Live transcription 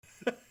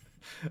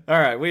All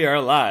right, we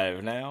are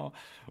live now.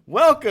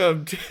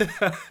 Welcome to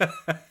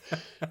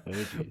Oh,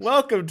 jeez.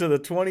 welcome to the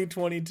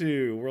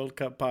 2022 World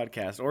Cup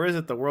podcast, or is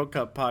it the World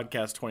Cup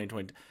podcast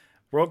 2020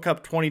 World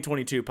Cup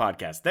 2022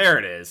 podcast? There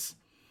it is.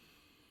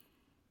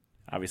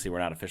 Obviously, we're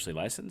not officially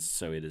licensed,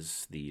 so it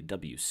is the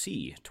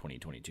WC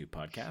 2022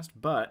 podcast.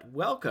 But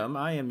welcome.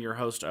 I am your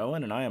host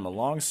Owen, and I am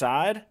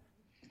alongside.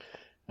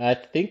 I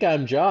think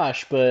I'm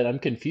Josh, but I'm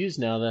confused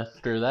now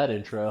after that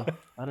intro.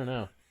 I don't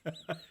know.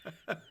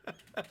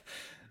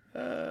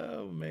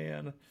 Oh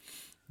man,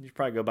 you should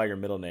probably go by your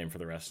middle name for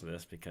the rest of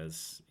this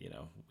because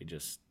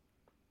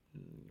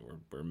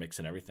we're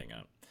mixing everything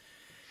up.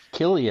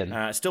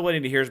 Killian. Still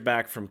waiting to hear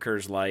back from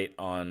Coors Light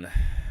on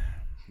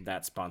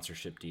that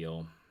sponsorship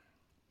deal.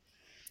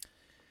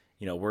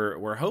 We're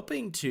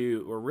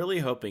really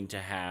hoping to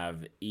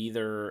have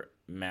either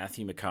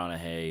Matthew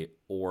McConaughey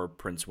or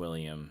Prince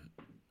William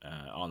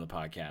on the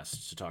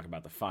podcast to talk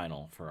about the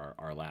final for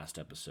our last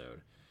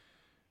episode.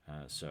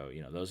 So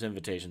those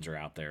invitations are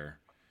out there.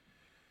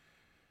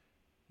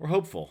 We're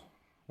hopeful.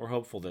 We're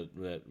hopeful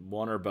that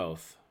one or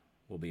both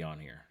will be on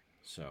here.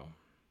 So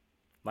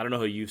I don't know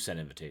who you've sent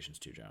invitations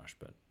to, Josh,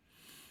 but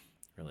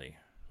really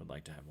would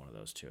like to have one of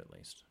those two at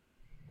least.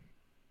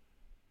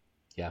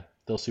 Yeah,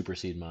 they'll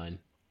supersede mine.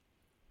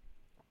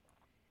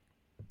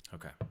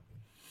 Okay.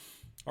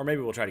 Or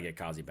maybe we'll try to get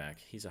Kazi back.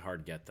 He's a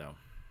hard get, though.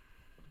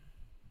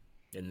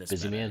 In this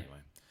Busy meta, man.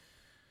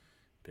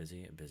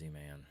 anyway. Busy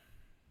man.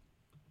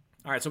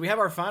 All right, so we have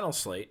our final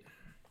slate.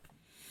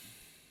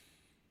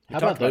 We How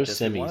talked about those this.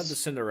 semis? We wanted the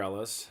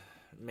Cinderellas.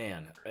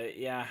 Man,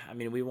 yeah, I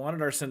mean, we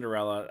wanted our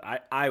Cinderella.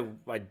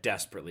 I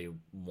desperately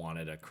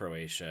wanted a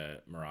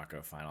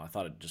Croatia-Morocco final. I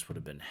thought it just would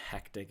have been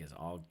hectic as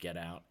all get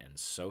out and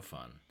so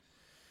fun.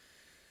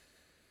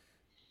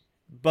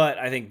 But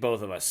I think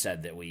both of us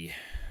said that we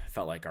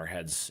felt like our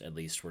heads, at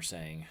least, were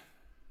saying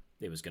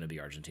it was going to be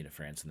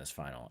Argentina-France in this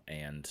final.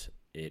 And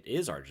it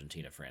is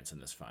Argentina-France in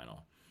this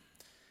final.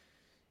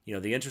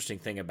 The interesting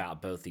thing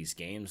about both these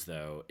games,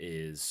 though,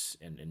 is,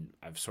 and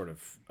I've sort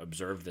of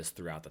observed this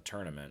throughout the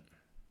tournament,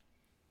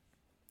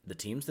 the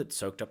teams that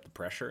soaked up the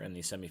pressure in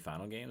these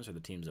semifinal games are the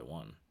teams that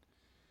won.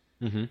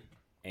 Mm-hmm.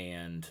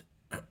 And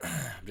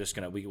I'm just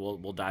going to,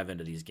 we'll dive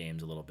into these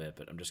games a little bit,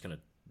 but I'm just going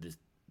to,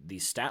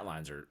 these stat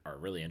lines are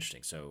really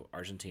interesting. So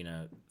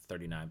Argentina,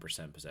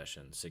 39%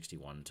 possession,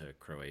 61 to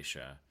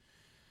Croatia.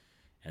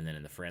 And then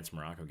in the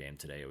France-Morocco game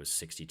today, it was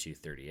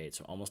 62-38,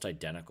 so almost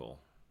identical.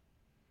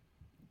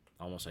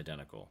 I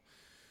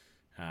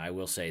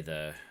will say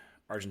the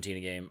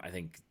Argentina game, I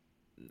think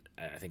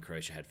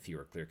Croatia had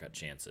fewer clear-cut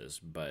chances,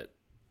 but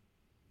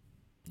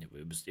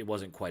it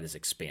wasn't quite as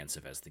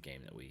expansive as the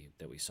game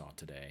that we saw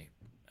today.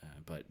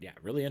 But yeah,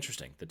 really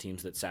interesting. The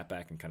teams that sat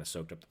back and kind of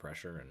soaked up the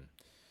pressure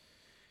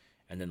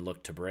and then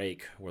looked to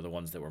break were the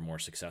ones that were more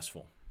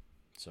successful.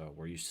 So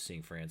we're used to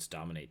seeing France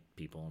dominate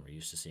people, and we're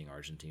used to seeing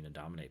Argentina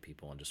dominate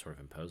people and just sort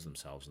of impose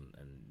themselves, and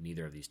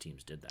neither of these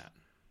teams did that.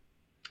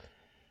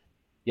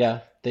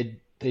 Yeah, they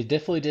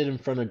definitely did in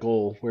front of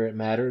goal where it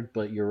mattered,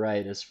 but you're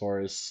right as far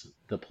as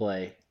the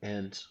play.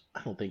 And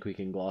I don't think we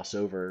can gloss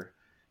over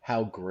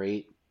how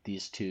great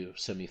these two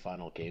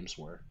semifinal games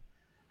were.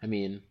 I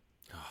mean,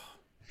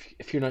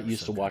 if you're not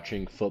used So to good.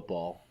 watching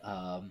football,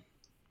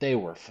 they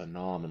were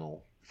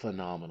phenomenal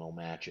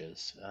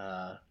matches.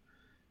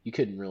 You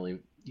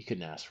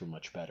couldn't ask for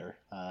much better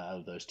out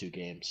of those two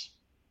games.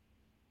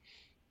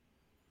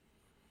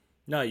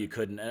 No, you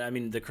couldn't. And I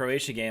mean, the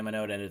Croatia game, I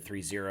know it ended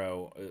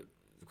 3-0,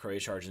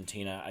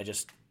 Croatia-Argentina. I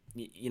just,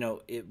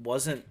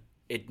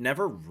 it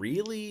never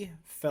really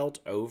felt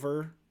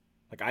over.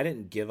 Like, I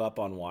didn't give up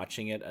on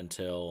watching it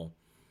until,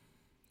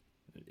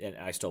 and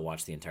I still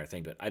watched the entire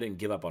thing, but I didn't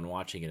give up on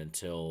watching it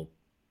until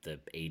the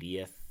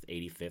 80th,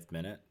 85th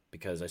minute,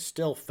 because I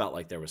still felt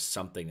like there was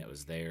something that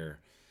was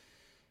there,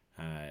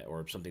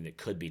 or something that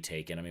could be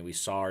taken. I mean, we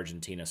saw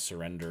Argentina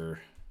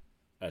surrender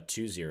a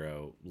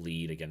 2-0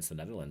 lead against the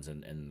Netherlands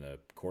in the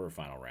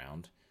quarterfinal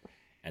round,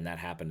 and that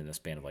happened in the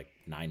span of like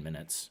 9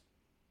 minutes.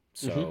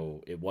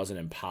 So It wasn't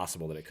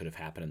impossible that it could have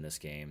happened in this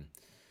game.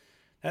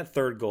 That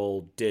third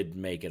goal did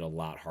make it a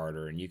lot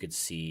harder, and you could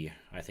see,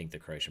 I think the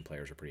Croatian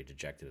players were pretty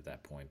dejected at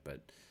that point.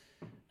 But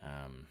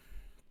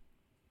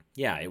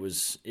yeah,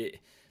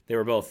 they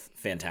were both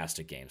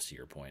fantastic games, to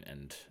your point,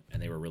 and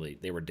they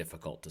were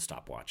difficult to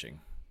stop watching.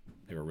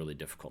 They were really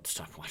difficult to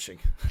stop watching.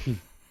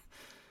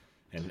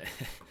 And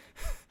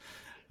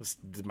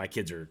my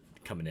kids are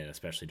coming in,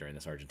 especially during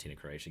this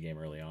Argentina-Croatia game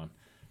early on.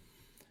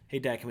 Hey,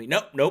 Dad, can we?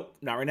 Nope,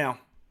 not right now.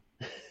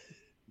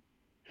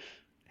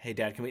 Hey,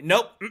 Dad, can we?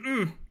 Nope,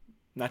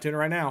 not doing it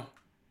right now.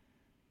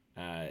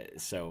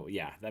 So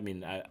yeah, I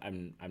mean,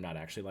 I'm not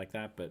actually like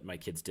that, but my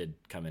kids did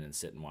come in and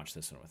sit and watch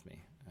this one with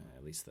me,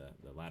 at least the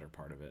latter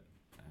part of it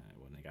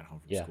when they got home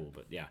from Yeah, school.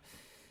 But yeah,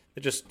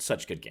 they're just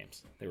such good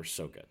games. They were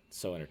so good,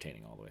 so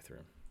entertaining all the way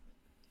through.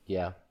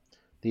 yeah.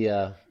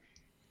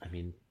 I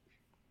mean,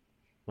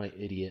 my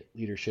idiot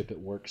leadership at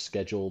work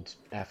scheduled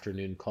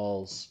afternoon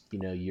calls,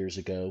 years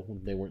ago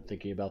when they weren't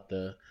thinking about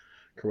the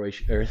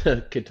Croatia or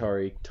the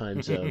Qatari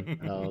time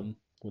zone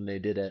when they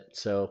did it.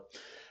 So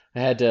I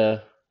had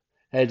to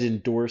I had to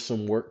endure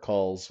some work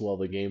calls while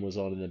the game was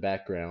on in the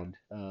background,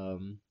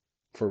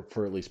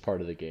 for at least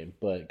part of the game,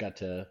 but got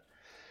to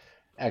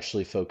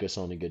actually focus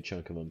on a good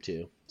chunk of them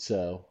too.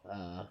 So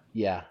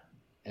yeah,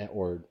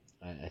 or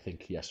I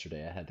think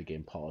yesterday I had the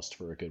game paused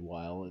for a good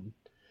while and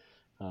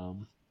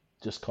um,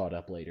 just caught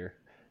up later.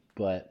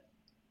 But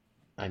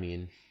I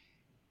mean,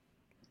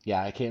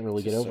 yeah, I can't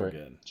really It's get just over so it.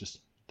 good. Just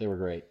they were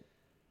great.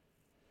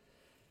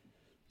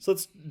 So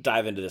let's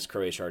dive into this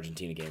Croatia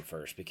Argentina game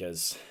first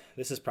because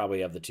this is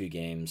probably of the two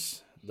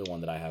games the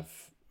one that I have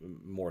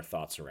more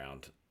thoughts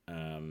around.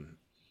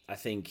 I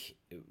think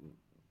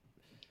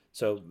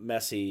so.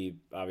 Messi,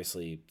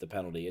 obviously, the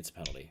penalty. It's a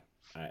penalty.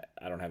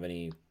 I don't have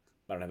any.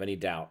 I don't have any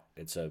doubt.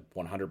 It's a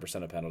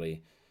 100% a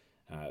penalty.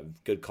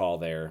 Good call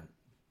there.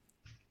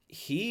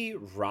 He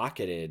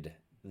rocketed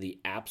the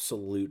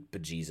absolute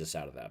bejesus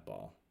out of that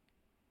ball.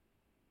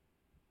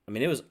 I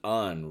mean, it was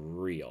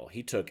unreal.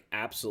 He took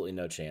absolutely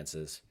no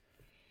chances,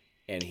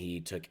 and he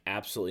took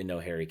absolutely no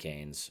Harry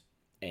Canes,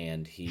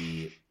 and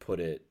he put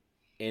it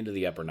into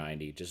the upper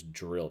 90, just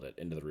drilled it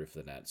into the roof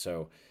of the net.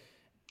 So,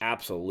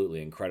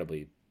 absolutely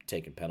incredibly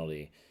taken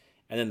penalty.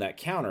 And then that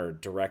counter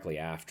directly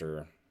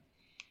after,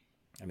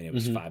 I mean, it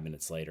was Hmm. 5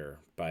 minutes later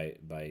by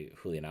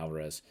Julian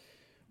Alvarez,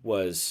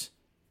 was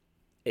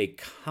a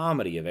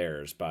comedy of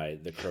errors by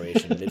the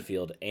Croatian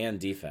midfield and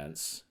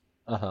defense.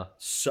 Uh-huh.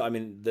 So I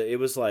mean, it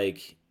was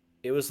like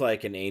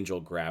an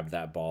angel grabbed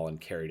that ball and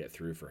carried it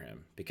through for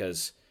him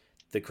because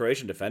the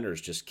Croatian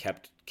defenders just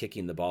kept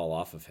kicking the ball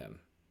off of him,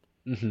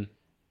 Hmm.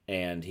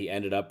 and he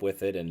ended up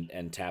with it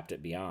and tapped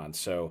it beyond.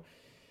 So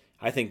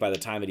I think by the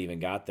time it even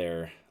got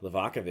there,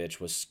 Livakovic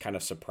was kind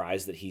of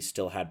surprised that he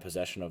still had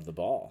possession of the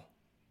ball.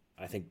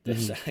 I think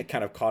this Hmm.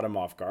 kind of caught him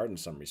off guard in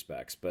some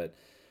respects, but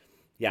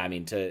yeah, I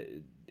mean,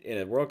 to in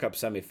a World Cup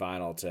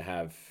semifinal to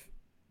have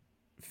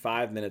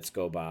 5 minutes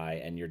go by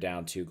and you're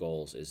down 2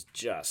 goals is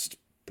just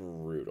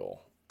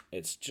brutal.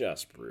 It's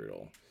just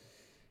brutal.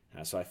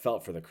 So I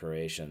felt for the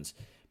Croatians.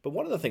 But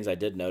one of the things I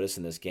did notice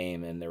in this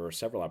game, and there were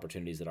several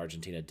opportunities that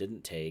Argentina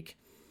didn't take,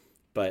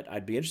 but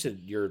I'd be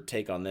interested in your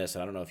take on this.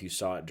 And I don't know if you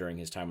saw it during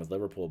his time with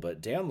Liverpool, but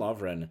Dan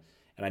Lovren,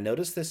 and I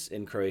noticed this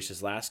in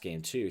Croatia's last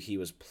game too, he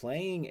was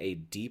playing a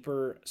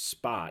deeper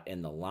spot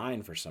in the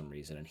line for some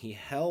reason, and he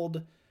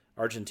held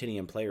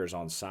Argentinian players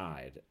on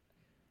side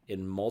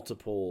in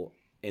multiple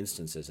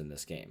instances in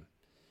this game.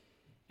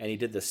 And he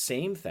did the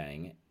same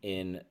thing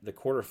in the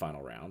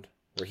quarterfinal round,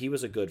 where he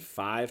was a good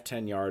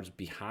 5-10 yards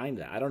behind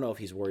that. I don't know if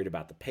he's worried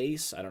about the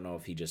pace. I don't know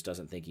if he just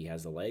doesn't think he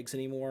has the legs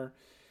anymore.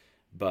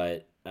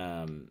 But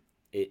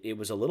it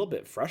was a little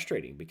bit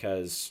frustrating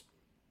because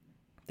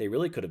they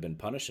really could have been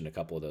punished in a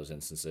couple of those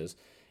instances.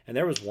 And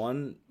there was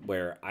one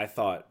where I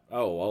thought,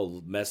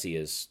 Messi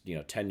is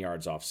 10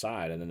 yards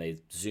offside, and then they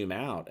zoom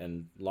out,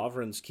 and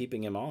Lovren's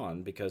keeping him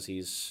on because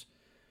he's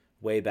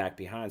way back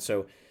behind.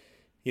 So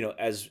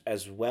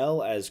as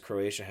well as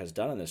Croatia has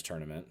done in this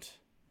tournament,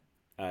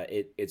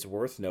 it's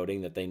worth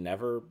noting that they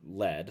never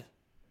led.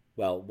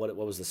 Well, what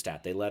was the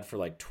stat? They led for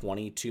like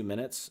 22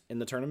 minutes in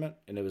the tournament,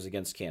 and it was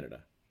against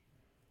Canada.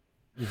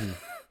 Hmm.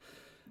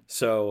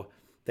 So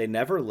they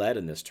never led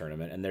in this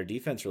tournament, and their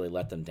defense really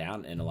let them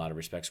down in a lot of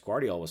respects.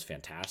 Guardiola was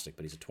fantastic,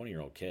 but he's a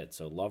 20-year-old kid,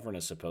 so Lovren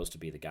is supposed to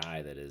be the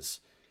guy that is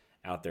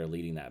out there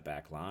leading that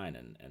back line,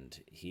 and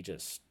he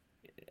just,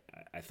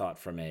 I thought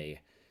from a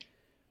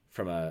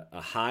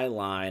high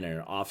line and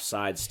an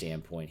offside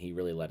standpoint, he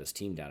really let his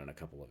team down in a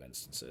couple of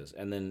instances.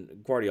 And then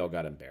Guardiola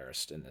got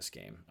embarrassed in this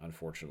game,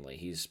 unfortunately.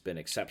 He's been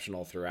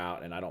exceptional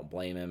throughout, and I don't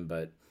blame him,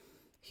 but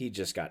he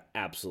just got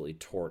absolutely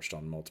torched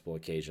on multiple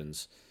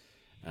occasions.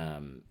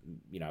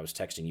 I was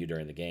texting you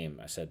during the game.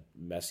 I said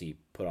Messi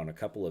put on a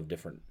couple of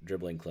different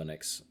dribbling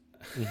clinics.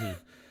 Hmm.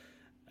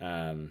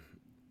 um,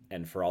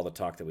 and for all the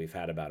talk that we've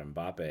had about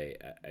Mbappe,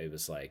 it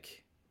was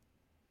like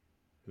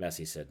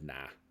Messi said,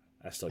 nah,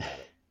 I still got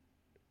it.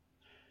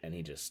 And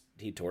he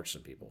torched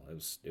some people. It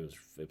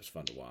was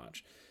fun to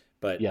watch.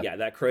 But Yeah. yeah,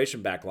 that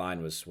Croatian back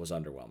line was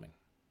underwhelming.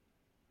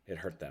 It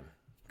hurt them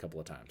a couple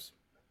of times.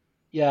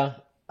 Yeah,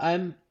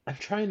 I'm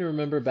trying to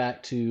remember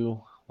back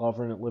to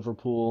Lovren at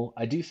Liverpool.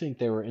 I do think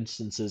there were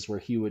instances where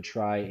he would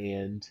try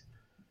and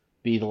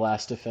be the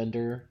last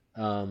defender,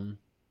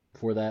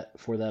 for that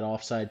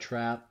offside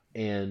trap,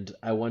 and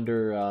I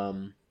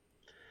wonder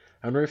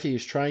if he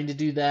was trying to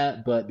do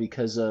that, but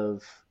because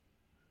of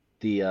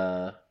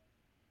the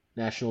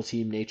national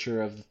team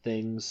nature of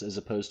things as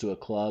opposed to a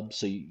club,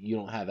 so you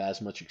don't have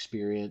as much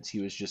experience. He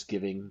was just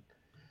giving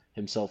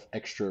himself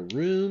extra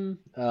room,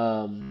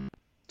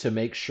 to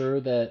make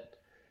sure that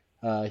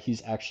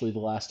he's actually the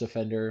last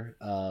defender,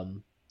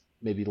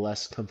 maybe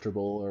less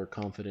comfortable or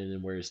confident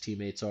in where his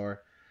teammates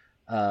are,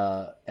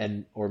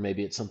 and or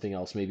maybe it's something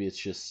else. Maybe it's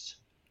just,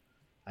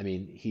 I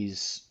mean, he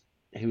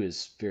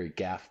was very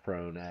gaff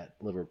prone at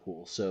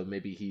Liverpool, so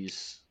maybe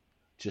he's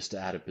just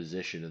out of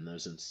position in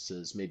those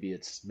instances. Maybe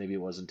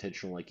it was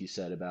intentional, like you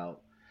said,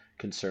 about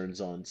concerns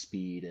on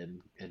speed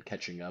and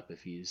catching up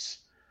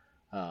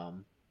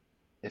um,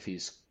 if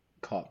he's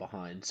caught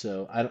behind.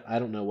 So I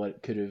don't know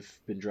what could have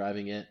been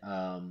driving it,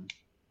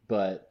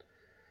 but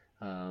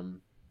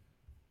Um,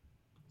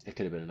 it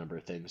could have been a number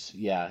of things.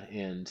 Yeah,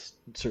 and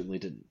certainly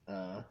didn't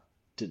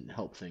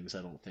help things,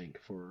 I don't think,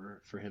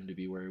 for him to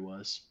be where he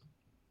was.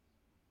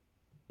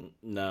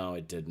 No,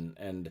 it didn't.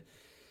 And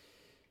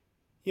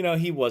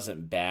he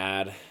wasn't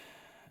bad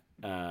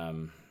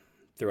um,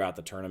 throughout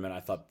the tournament. I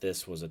thought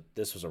this was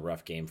a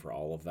rough game for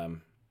all of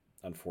them,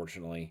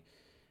 unfortunately.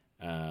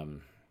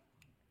 Um,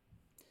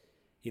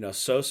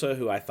 Sosa,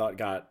 who I thought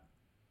got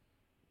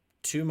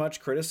too much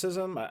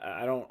criticism.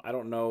 I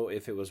don't know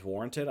if it was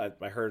warranted.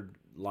 I heard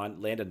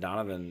Landon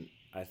Donovan.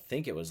 I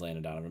think it was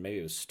Landon Donovan. Maybe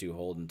it was Stu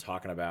Holden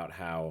talking about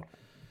how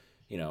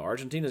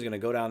Argentina is going to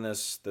go down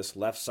this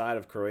left side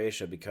of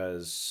Croatia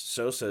because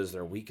Sosa is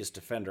their weakest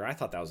defender. I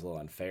thought that was a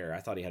little unfair. I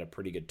thought he had a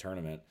pretty good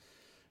tournament.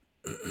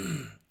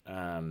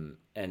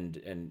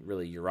 And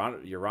really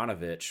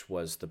Juranovic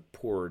was the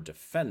poorer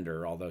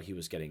defender, although he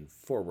was getting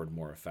forward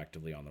more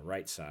effectively on the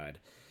right side.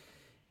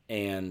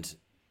 And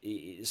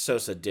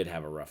Sosa did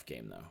have a rough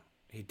game, though.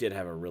 He did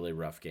have a really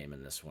rough game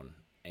in this one,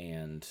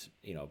 and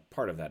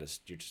part of that is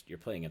you're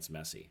playing against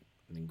Messi.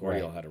 I mean,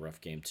 Guardiola Right. had a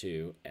rough game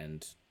too,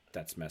 and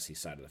that's Messi's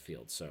side of the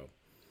field. So,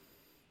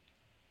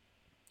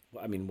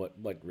 I mean, what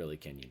really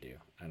can you do?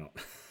 I don't.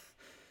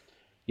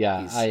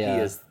 Yeah,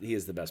 He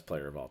is the best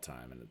player of all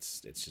time, and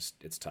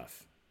it's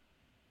tough.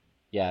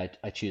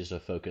 I choose to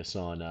focus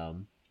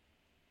on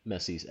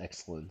Messi's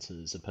excellence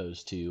as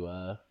opposed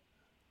to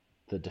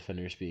the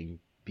defenders being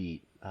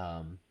beat.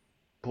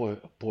 Boy,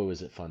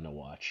 was it fun to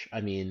watch.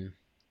 I mean,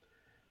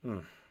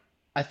 Mm.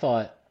 I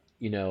thought,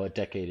 a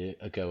decade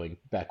ago,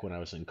 back when I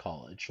was in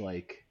college,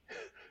 like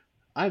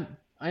I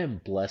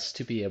am blessed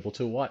to be able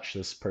to watch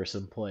this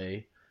person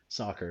play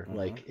soccer. Mm-hmm.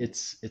 Like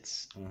it's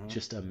Mm-hmm.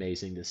 just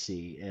amazing to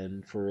see,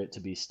 and for it to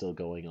be still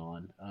going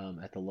on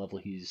at the level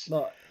he's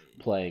Well,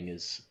 playing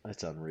it's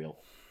unreal.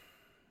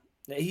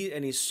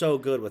 he's so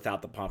good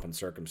without the pomp and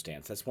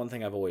circumstance. That's one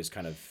thing I've always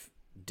kind of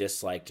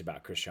disliked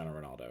about Cristiano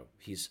Ronaldo.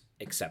 He's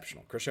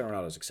exceptional. Cristiano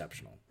Ronaldo is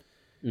exceptional.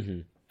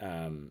 Hmm.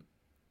 Um,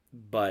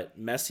 but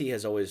Messi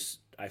has always,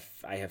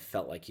 I have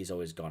felt like he's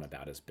always gone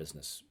about his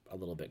business a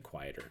little bit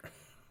quieter,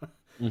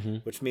 Hmm.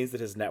 which means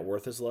that his net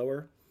worth is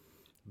lower,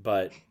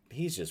 but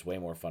he's just way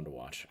more fun to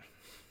watch.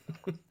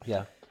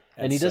 Yeah,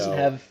 and And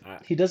so,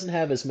 he doesn't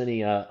have as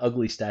many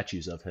ugly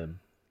statues of him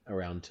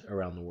around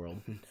the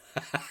world.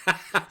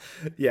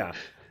 yeah,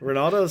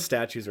 Ronaldo's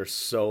statues are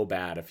so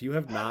bad. If you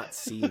have not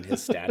seen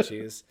his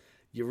statues,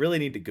 you really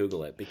need to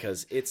Google it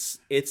because it's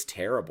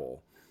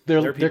terrible. There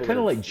are They're people kind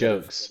of like that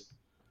have, jokes.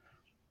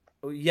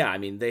 yeah, I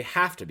mean, they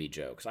have to be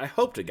jokes. I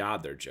hope to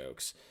God they're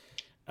jokes.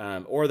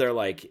 Or they're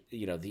like,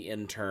 the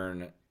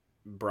intern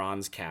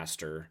bronze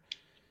caster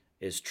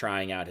is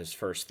trying out his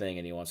first thing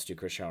and he wants to do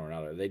Cristiano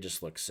Ronaldo. They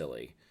just look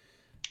silly.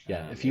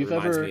 Yeah, if It you've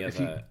reminds ever me of if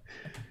you a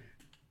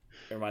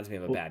it reminds me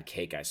of a well, bad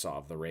cake I saw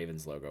of the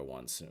Ravens logo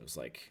once, and it was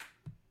like,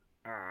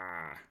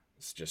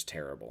 it's just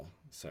terrible.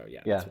 So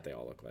yeah, yeah, that's what they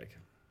all look like.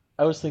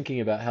 I was thinking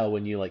about how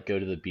when you like go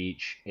to the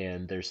beach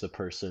and there's the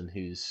person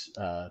who's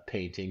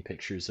painting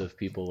pictures of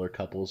people or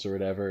couples or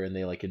whatever, and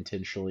they like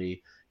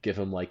intentionally give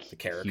them like The huge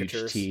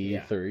caricatures, yeah,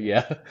 teeth or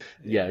yeah, yeah,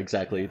 yeah,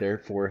 exactly. yeah. Their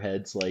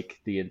foreheads like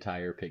the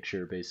entire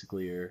picture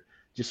basically, or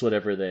just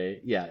whatever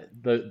they yeah.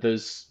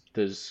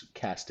 Those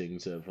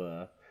castings of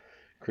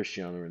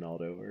Cristiano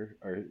Ronaldo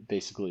are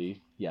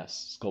basically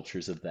yes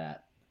sculptures of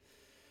that.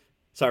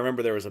 So I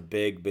remember there was a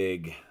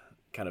big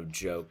kind of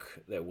joke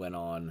that went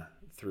on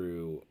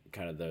through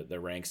kind of the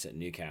ranks at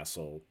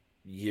Newcastle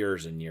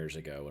years and years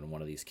ago when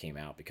one of these came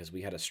out because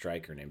we had a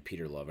striker named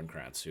Peter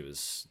Lovenkrantz who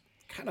was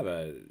kind of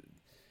a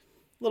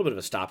little bit of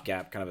a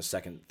stopgap, kind of a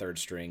second, third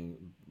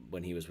string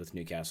when he was with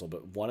Newcastle.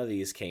 But one of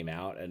these came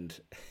out and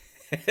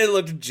it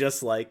looked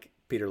just like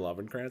Peter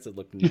Lovenkrantz. It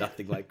looked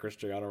nothing like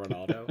Cristiano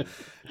Ronaldo.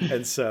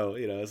 And so,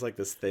 it's like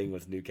this thing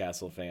with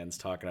Newcastle fans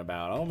talking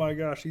about, oh my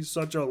gosh, he's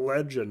such a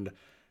legend.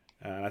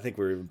 I think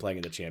we were even playing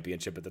in the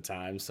championship at the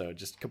time, so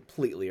just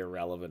completely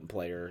irrelevant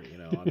player,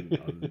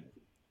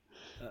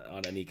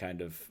 on any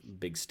kind of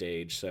big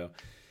stage. So,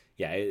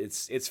 yeah,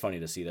 it's funny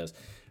to see those.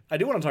 I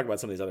do want to talk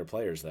about some of these other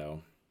players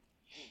though,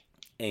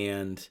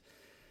 and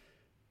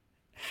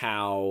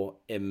how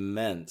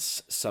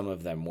immense some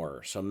of them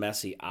were. So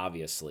Messi,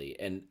 obviously,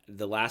 and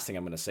the last thing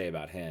I'm going to say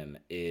about him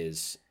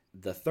is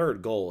the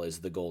third goal is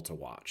the goal to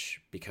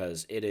watch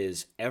because it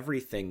is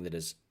everything that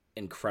is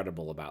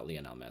incredible about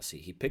Lionel Messi.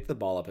 He picked the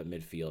ball up at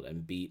midfield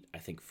and beat, I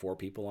think, 4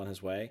 people on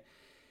his way.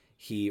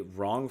 He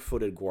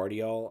wrong-footed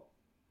Guardiola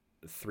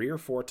 3 or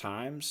 4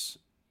 times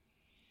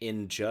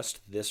in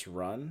just this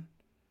run.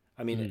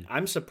 I mean, Mm.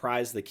 I'm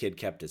surprised the kid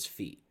kept his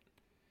feet.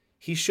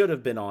 He should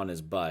have been on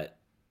his butt,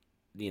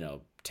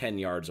 10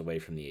 yards away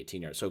from the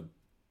 18 yards. So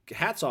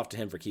hats off to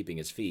him for keeping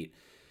his feet.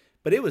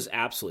 But it was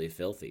absolutely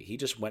filthy. He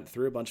just went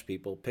through a bunch of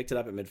people, picked it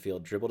up at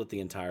midfield, dribbled it the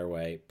entire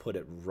way, put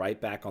it right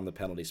back on the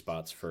penalty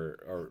spots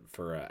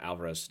for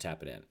Alvarez to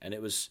tap it in, and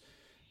it was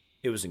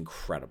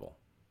incredible.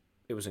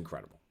 It was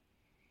incredible.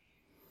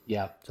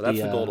 Yeah, So that's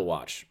the goal to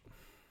watch.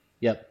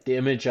 yep, the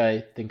image I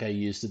think I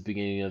used at the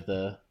beginning of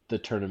the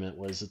tournament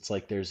was it's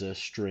like there's a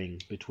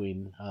string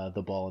between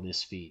the ball and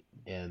his feet,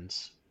 and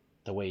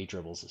the way he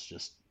dribbles is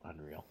just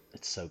unreal.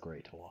 It's so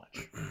great to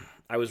watch.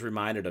 I was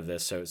reminded of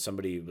this. So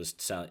somebody was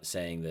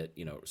saying that,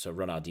 so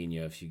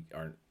Ronaldinho,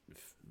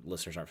 if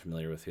listeners aren't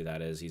familiar with who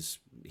that is,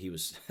 he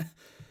was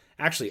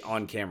actually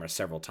on camera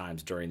several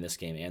times during this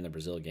game and the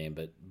Brazil game.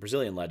 But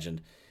Brazilian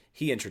legend,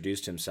 he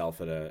introduced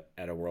himself at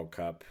a World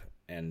Cup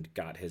and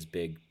got his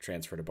big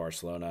transfer to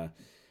Barcelona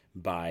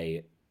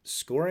by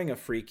scoring a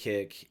free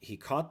kick. He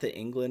caught the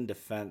England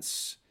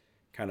defense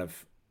kind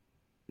of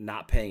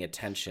not paying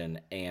attention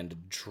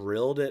and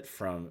drilled it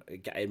from,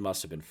 it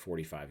must have been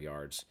 45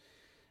 yards.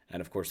 And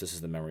of course, this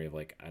is the memory of,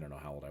 like, I don't know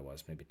how old I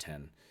was, maybe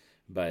 10,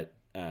 but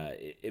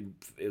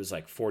it was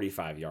like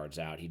 45 yards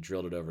out. He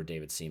drilled it over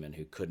David Seaman,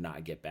 who could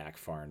not get back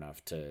far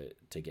enough to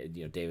get,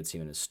 David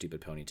Seaman, his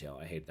stupid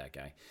ponytail. I hate that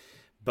guy.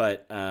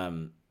 But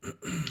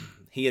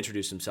he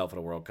introduced himself at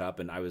a World Cup,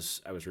 and I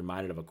was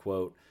reminded of a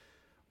quote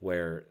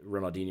where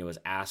Ronaldinho was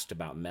asked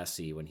about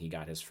Messi when he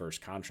got his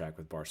first contract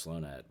with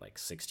Barcelona at like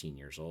 16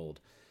 years old.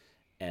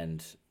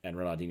 And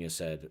Ronaldinho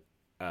said,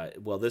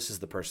 well, this is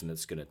the person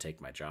that's going to take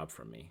my job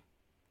from me.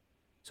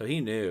 So he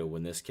knew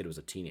when this kid was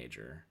a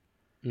teenager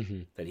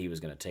that he was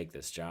going to take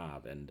this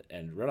job. And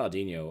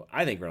Ronaldinho,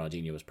 I think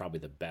Ronaldinho was probably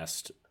the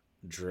best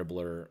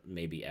dribbler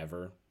maybe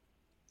ever.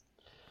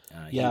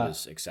 He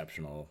was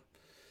exceptional.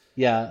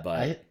 Yeah, but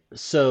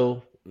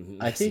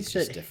I think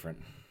just that different.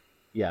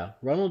 yeah,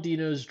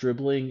 Ronaldinho's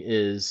dribbling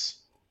is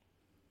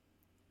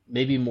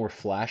maybe more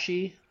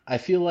flashy. I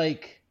feel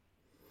like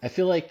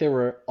there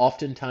were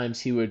often times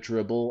he would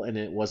dribble and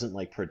it wasn't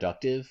like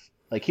productive.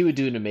 Like he would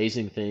do an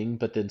amazing thing,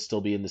 but then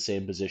still be in the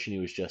same position he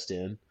was just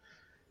in.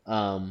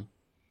 Um,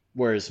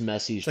 Whereas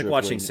Messi's It's like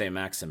watching dribbling, Saint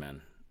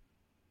Maximin.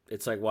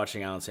 It's like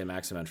watching Alan Saint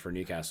Maximin for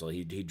Newcastle.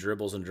 He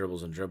dribbles and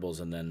dribbles and dribbles,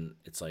 and then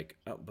it's like,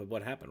 oh, but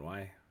what happened?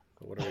 Why?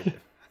 What are we doing?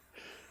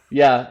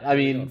 yeah, I Where are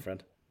we going, mean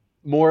friend?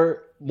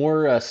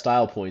 more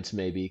style points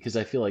maybe because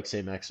I feel like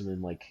Saint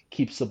Maximin like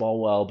keeps the ball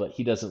well, but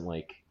he doesn't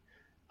like.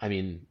 I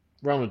mean,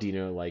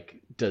 Ronaldinho like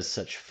does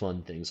such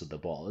fun things with the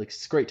ball. Like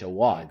it's great to Oh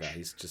god, watch,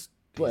 he's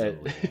but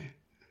unbelievable.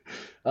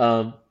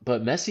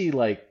 but Messi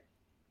like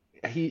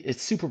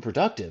it's super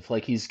productive.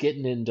 Like he's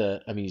getting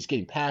into, I mean, he's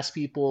getting past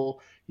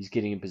people, he's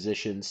getting in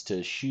positions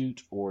to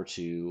shoot or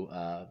to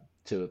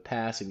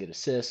pass and get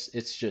assists.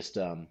 It's just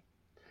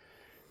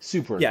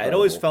super Yeah, it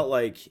always incredible. felt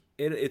like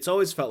it's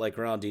always felt like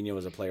Ronaldinho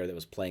was a player that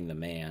was playing the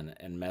man,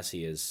 and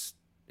Messi is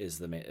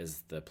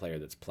the player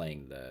that's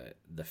playing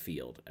the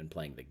field and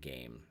playing the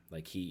game.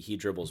 Like he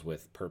dribbles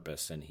with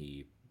purpose and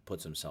he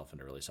puts himself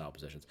into really solid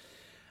positions.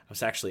 I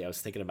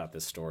was thinking about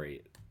this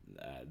story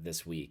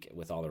this week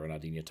with all the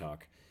Ronaldinho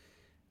talk.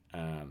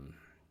 Um,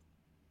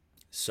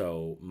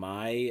 so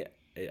I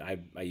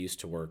used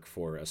to work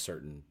for a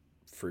certain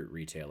fruit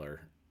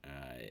retailer,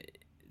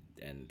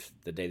 and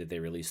the day that they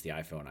released the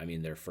iPhone, I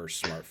mean their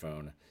first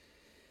smartphone,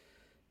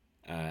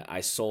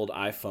 I sold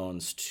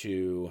iPhones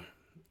to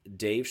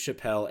Dave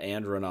Chappelle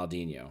and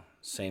Ronaldinho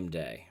same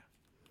day.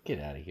 Get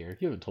out of here!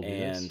 You haven't told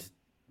me And this.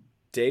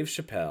 Dave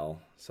Chappelle,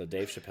 so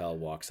Dave Chappelle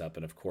walks up,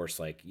 and of course,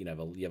 like you have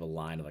a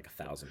line of like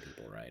 1,000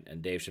 people, right?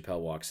 And Dave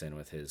Chappelle walks in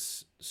with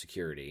his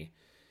security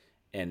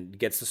and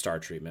gets the star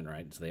treatment,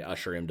 right? So they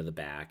usher him to the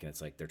back, and it's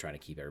like they're trying to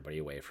keep everybody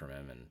away from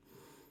him. And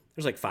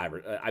there's like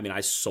I mean, I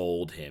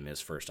sold him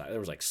his first. There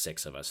was like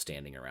 6 of us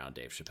standing around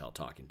Dave Chappelle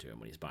talking to him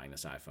when he's buying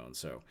this iPhone.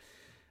 So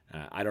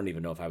I don't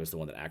even know if I was the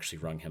one that actually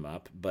rung him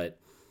up, but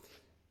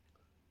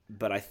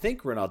I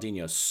think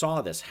Ronaldinho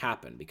saw this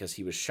happen because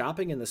he was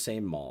shopping in the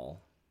same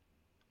mall,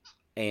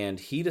 and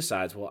he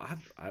decides, well,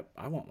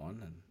 I want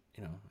one,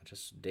 and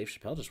Dave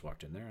Chappelle just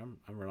walked in there.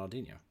 I'm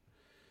Ronaldinho,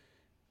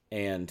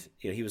 and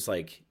he was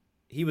like,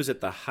 he was at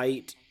the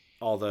height,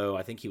 although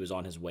I think he was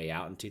on his way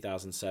out in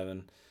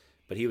 2007,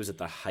 but he was at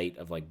the height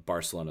of like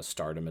Barcelona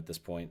stardom at this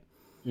point.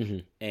 Hmm.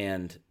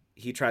 And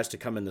he tries to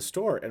come in the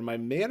store, and my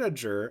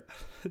manager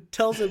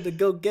tells him to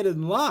go get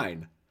in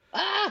line.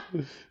 Ah!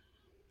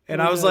 And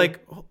Oh no!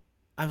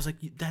 I was like,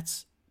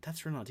 that's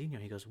Ronaldinho.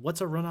 He goes,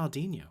 what's a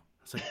Ronaldinho?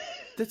 I was like,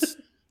 that's,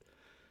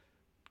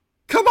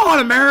 come on,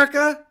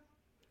 America.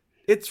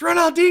 It's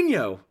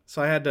Ronaldinho.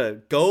 So I had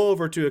to go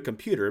over to a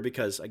computer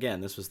because,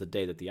 again, this was the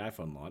day that the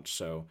iPhone launched.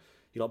 So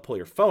you don't pull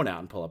your phone out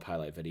and pull up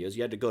highlight videos.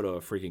 You had to go to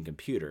a freaking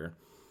computer.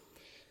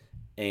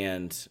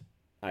 And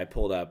I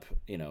pulled up,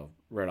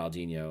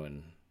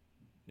 Ronaldinho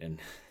and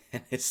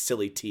his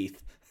silly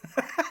teeth.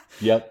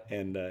 Yep.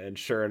 And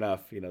sure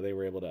enough, they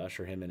were able to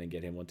usher him in and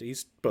get him one. He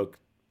spoke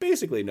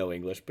basically no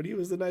English, but he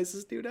was the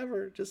nicest dude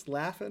ever, just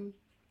laughing.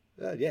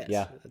 Yes,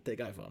 Yeah. take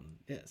iPhone.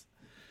 Yes,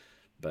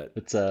 but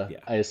It's yeah,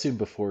 I assume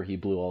before he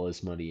blew all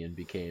his money and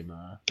became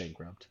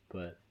bankrupt,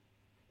 but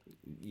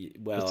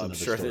well, that's I'm another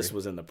sure this story.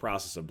 was in the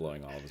process of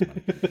blowing all of his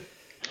money.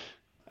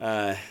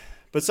 Uh,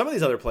 but some of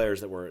these other players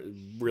that were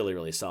really,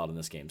 really solid in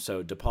this game.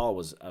 So DePaul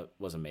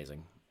was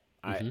amazing.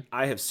 Hmm.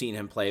 I have seen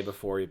him play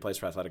before. He plays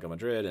for Atletico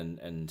Madrid,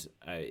 and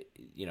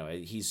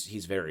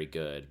he's very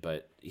good.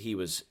 But he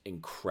was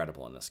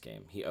incredible in this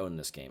game. He owned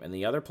this game. And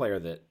the other player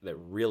that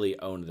really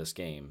owned this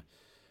game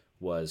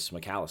was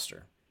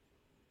McAllister,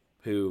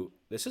 who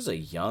this is a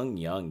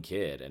young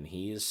kid, and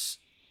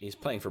he's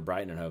playing for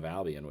Brighton and Hove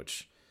Albion,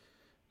 which,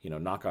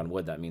 knock on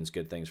wood, that means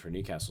good things for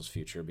Newcastle's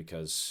future,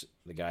 because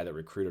the guy that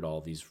recruited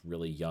all these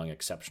really young,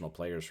 exceptional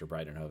players for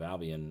Brighton and Hove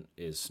Albion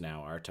is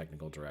now our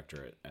technical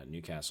director at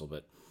Newcastle.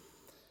 But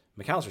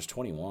McAllister's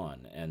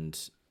 21, and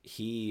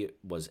he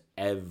was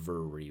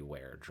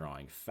everywhere,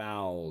 drawing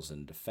fouls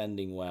and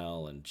defending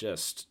well, and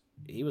just,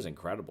 he was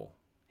incredible.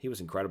 He was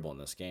incredible in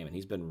this game, and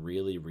he's been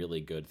really,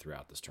 really good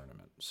throughout this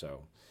tournament.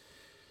 So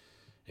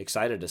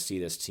excited to see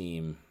this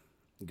team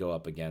go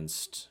up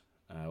against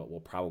what will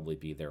probably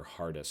be their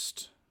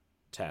hardest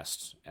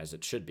test, as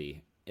it should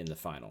be, in the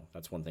final.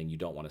 That's one thing you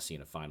don't want to see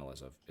in a final,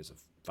 is a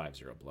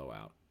 5-0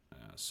 blowout.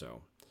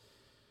 So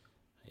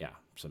yeah,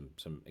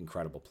 some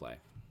incredible play.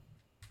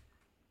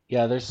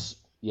 Yeah,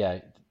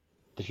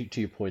 to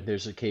your point,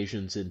 there's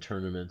occasions in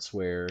tournaments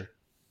where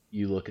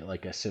you look at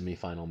like a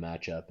semifinal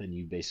matchup and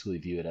you basically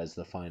view it as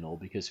the final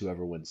because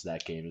whoever wins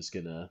that game is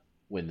gonna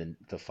win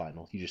the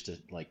final. You just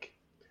like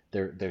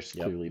there's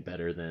Yep. clearly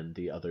better than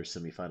the other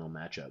semifinal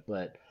matchup,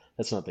 but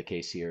that's not the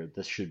case here.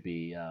 This should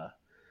be a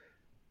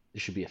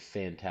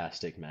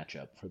fantastic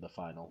matchup for the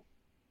final.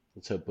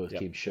 Let's hope both Yep.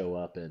 teams show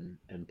up and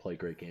play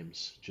great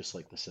games, just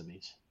like the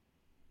semis.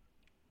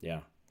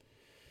 Yeah.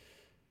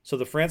 So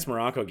the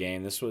France-Morocco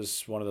game, this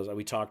was one of those,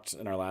 we talked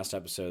in our last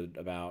episode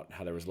about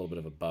how there was a little bit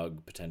of a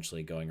bug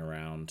potentially going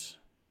around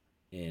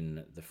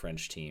in the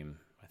French team.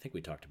 I think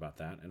we talked about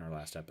that in our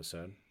last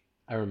episode.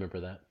 I remember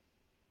that.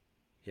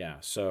 Yeah,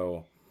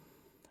 so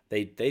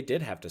they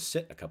did have to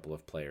sit a couple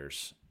of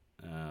players,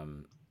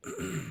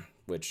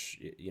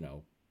 which,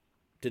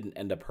 didn't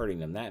end up hurting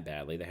them that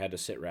badly. They had to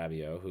sit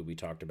Rabiot, who we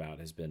talked about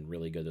has been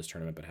really good this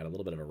tournament, but had a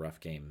little bit of a rough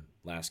game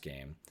last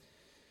game.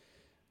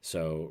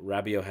 So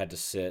Rabiot had to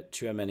sit.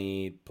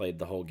 Tchouaméni played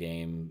the whole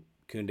game.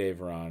 Koundé,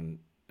 Varane,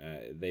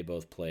 they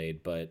both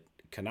played, but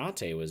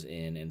Konate was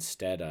in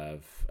instead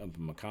of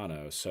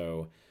Upamecano.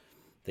 So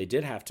they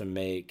did have to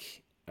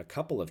make a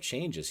couple of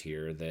changes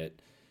here that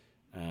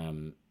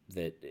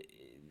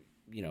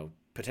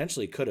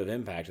potentially could have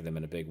impacted them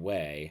in a big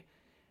way.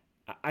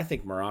 I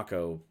think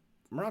Morocco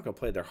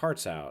played their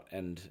hearts out,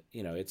 and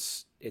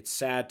it's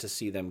sad to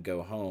see them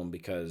go home,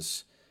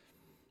 because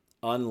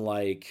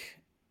unlike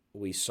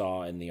we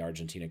saw in the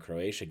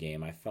Argentina-Croatia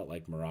game, I felt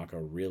like Morocco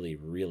really,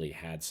 really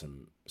had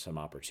some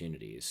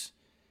opportunities,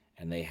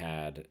 and they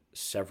had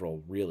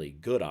several really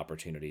good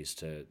opportunities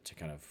to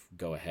kind of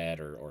go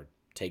ahead or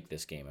take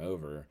this game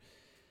over,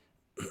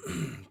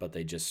 but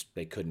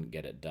they couldn't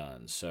get it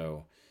done.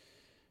 So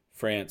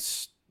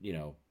France,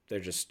 they're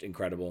just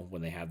incredible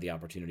when they have the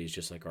opportunities,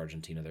 just like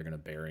Argentina. They're going to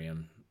bury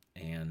them.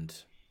 And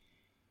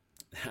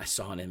I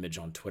saw an image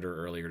on Twitter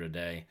earlier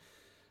today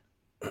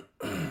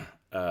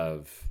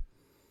of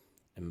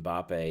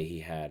Mbappe. He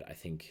had, I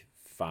think,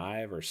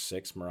 5 or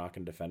 6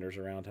 Moroccan defenders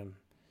around him.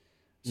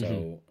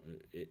 So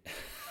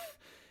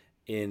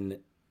in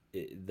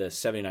the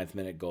 79th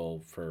minute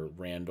goal for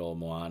Randall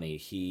Moani,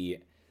 he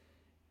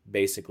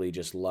basically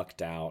just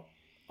lucked out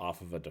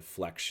off of a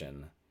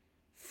deflection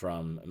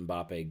from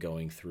Mbappe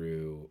going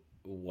through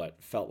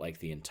what felt like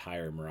the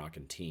entire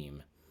Moroccan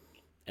team,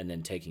 and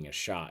then taking a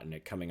shot and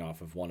it coming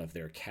off of one of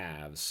their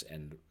calves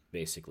and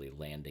basically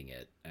landing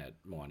it at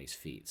Moani's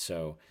feet.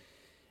 So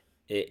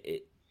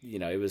it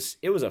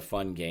was a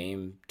fun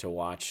game to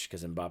watch,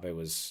 because Mbappe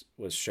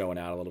was showing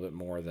out a little bit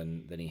more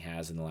than he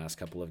has in the last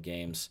couple of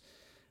games.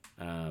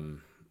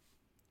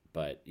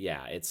 But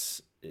yeah,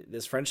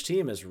 this French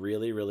team is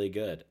really, really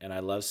good, and I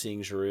love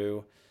seeing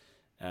Giroud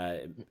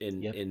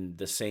in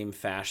the same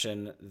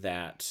fashion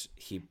that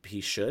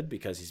he should,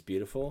 because he's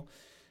beautiful.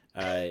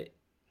 I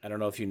don't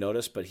know if you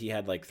noticed, but he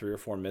had like 3 or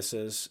 4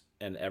 misses,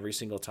 and every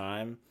single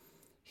time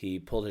he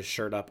pulled his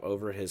shirt up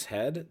over his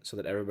head so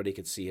that everybody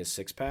could see his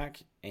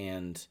 6-pack.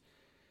 And,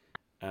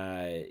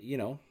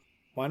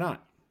 why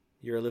not?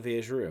 You're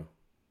Olivier Giroud.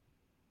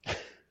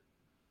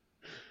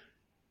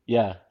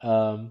 Yeah.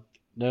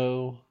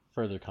 No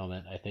further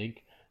comment, I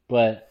think.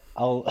 But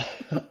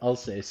I'll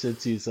say,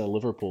 since he's a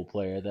Liverpool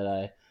player, that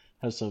I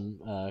have some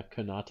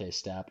Konate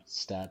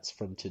stats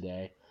from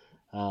today.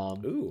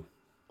 Um, Ooh.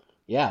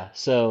 yeah.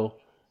 So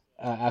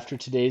after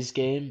today's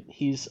game,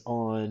 he's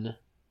on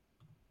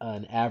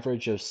an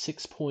average of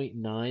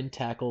 6.9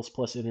 tackles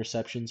plus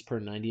interceptions per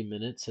 90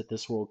 minutes at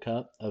this World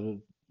Cup,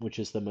 which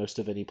is the most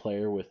of any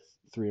player with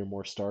 3 or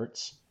more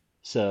starts.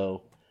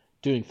 So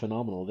doing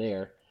phenomenal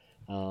there,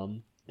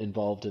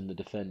 involved in the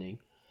defending.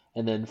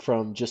 And then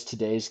from just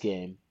today's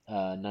game,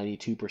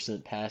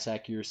 92% pass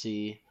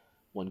accuracy,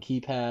 1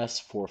 key pass,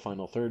 4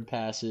 final third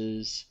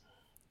passes.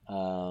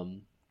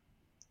 Um,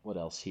 what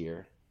else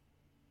here?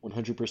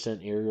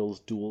 100% aerials,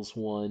 duels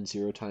won,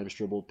 0 times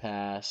dribbled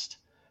past.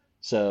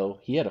 So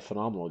he had a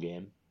phenomenal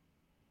game.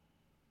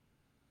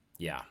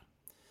 Yeah.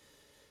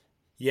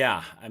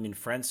 Yeah. I mean,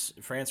 France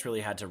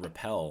really had to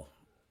repel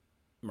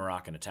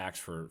Moroccan attacks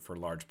for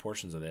large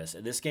portions of this.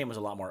 This game was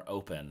a lot more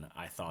open,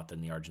 I thought,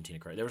 than the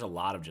Argentina-Croatia. There was a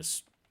lot of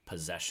just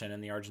possession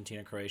in the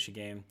Argentina-Croatia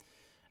game.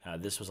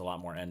 This was a lot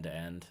more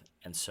end-to-end.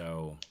 And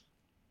so,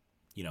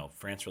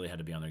 France really had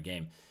to be on their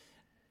game.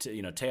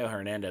 Teo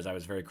Hernandez, I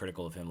was very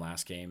critical of him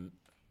last game.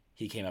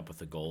 he came up with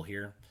the goal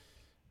here.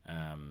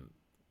 Um,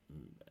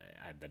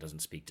 that doesn't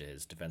speak to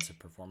his defensive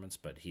performance,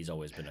 but he's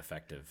always been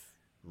effective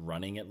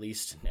running at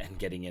least and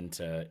getting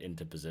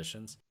into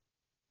positions.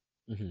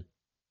 Hmm.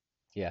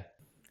 Yeah,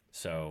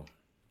 So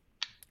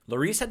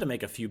Lloris had to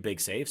make a few big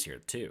saves here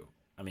too.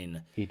 I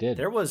mean, he did.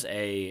 there was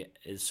a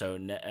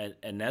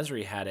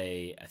Nesri had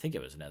a, I think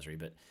it was Nesri,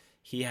 but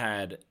he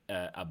had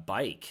a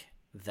bike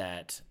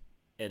that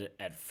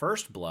at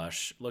first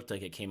blush looked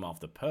like it came off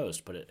the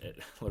post, but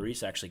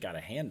Lloris actually got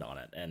a hand on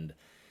it, and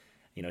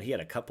he had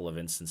a couple of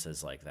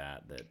instances like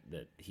that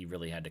he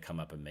really had to come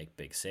up and make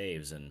big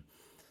saves, and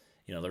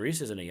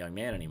Lloris isn't a young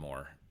man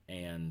anymore,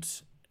 and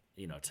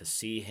to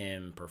see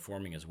him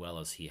performing as well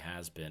as he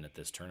has been at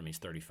this tournament, he's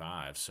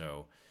 35,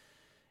 so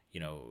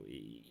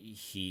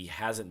he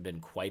hasn't been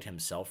quite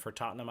himself for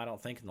Tottenham, I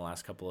don't think, in the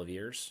last couple of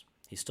years.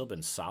 He's still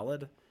been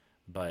solid,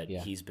 but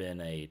Yeah, he's been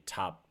a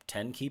top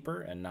 10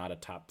 keeper and not a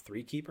top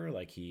 3 keeper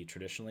like he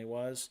traditionally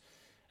was.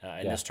 In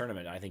yeah. this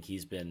tournament, I think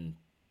he's been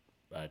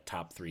a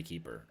top 3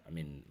 keeper. I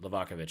mean,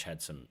 Livakovic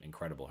had some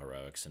incredible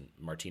heroics, and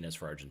Martinez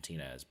for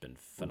Argentina has been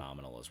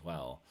phenomenal as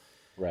well.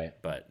 Right.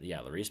 But yeah,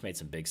 Lloris made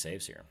some big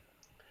saves here.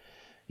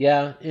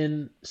 Yeah,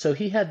 and so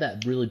he had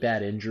that really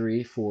bad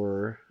injury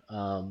for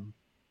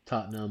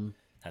Tottenham.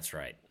 That's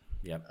right.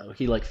 Yep.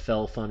 He like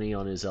fell funny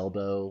on his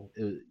elbow.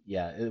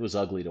 Yeah, it was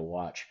ugly to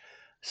watch.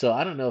 So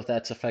I don't know if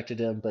that's affected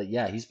him, but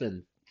yeah, he's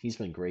been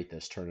great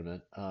this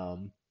tournament.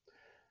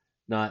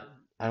 Not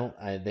I don't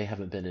I They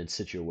haven't been in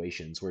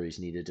situations where he's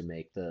needed to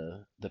make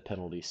the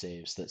penalty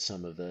saves that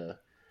some of the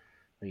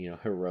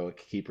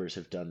heroic keepers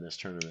have done this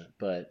tournament.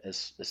 But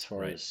as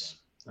far Right. as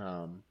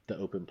the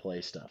open play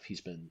stuff, he's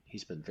been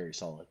very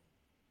solid.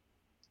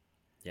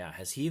 Yeah.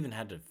 Has he even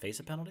had to face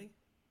a penalty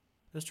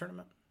this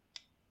tournament?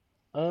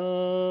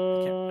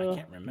 I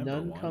can't remember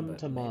None one, come but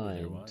to maybe there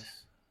mind. was.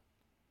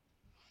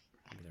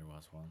 Maybe there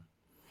was one.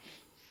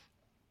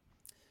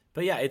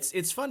 But yeah,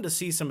 it's fun to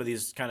see some of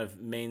these kind of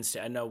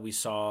mainstay. I know we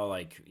saw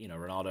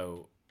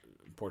Ronaldo.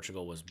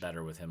 Portugal was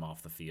better with him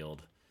off the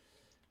field.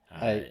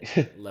 I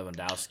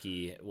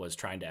Lewandowski was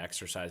trying to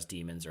exercise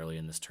demons early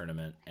in this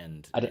tournament,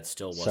 and I don't, it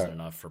still wasn't sorry,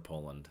 enough for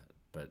Poland.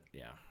 But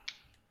yeah,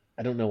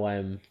 I don't know why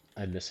I'm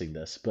missing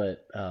this,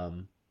 but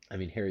I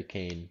mean Harry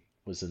Kane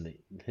was in the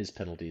his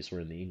penalties were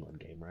in the England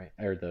game, right?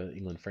 Or the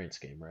England France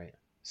game, right?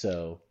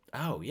 So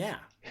oh yeah,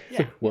 yeah,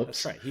 that's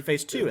whoops, right. He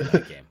faced two in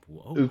that game.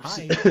 Whoa, oops.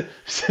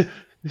 hi.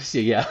 So,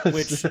 yeah,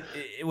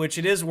 Which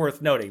it is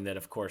worth noting that,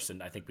 of course,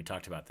 and I think we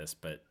talked about this,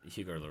 but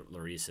Hugo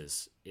Lloris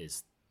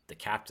is the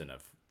captain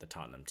of the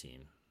Tottenham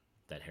team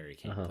that Harry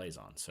Kane uh-huh. plays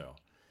on. So a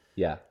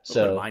Yeah. little bit of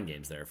So mind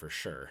games there for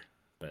sure.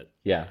 But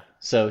yeah, yeah,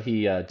 so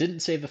he didn't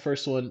save the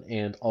first one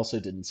and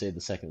also didn't save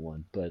the second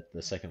one, but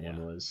the second one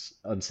yeah, was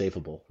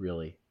unsavable,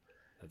 really.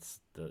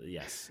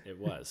 yes, it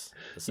was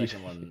the You,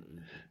 second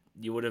one.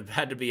 You would have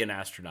had to be an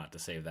astronaut to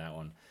save that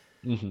one.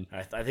 hmm.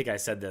 I think I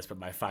said this, but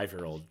my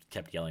 5-year-old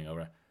kept yelling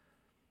over,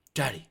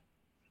 "Daddy,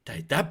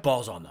 Daddy, that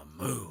ball's on the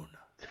moon."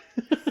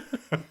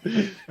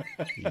 He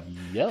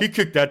Yep.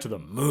 kicked that to the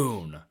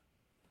moon.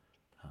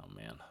 Oh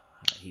man,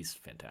 he's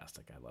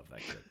fantastic. I love that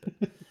kid.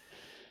 But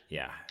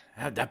yeah,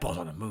 that ball's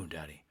on the moon,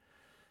 Daddy.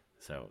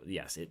 So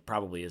yes, it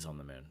probably is on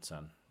the moon,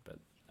 son. But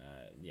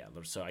yeah,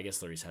 so I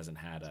guess Lloris hasn't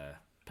had a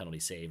penalty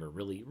save or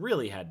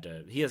really had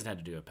to. He hasn't had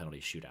to do a penalty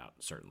shootout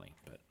certainly,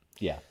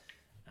 Yeah.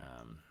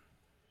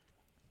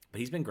 but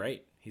he's been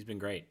great. He's been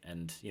great,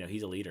 and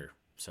he's a leader.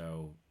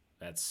 So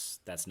that's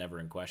never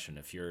in question.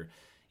 If you're,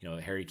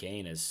 Harry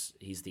Kane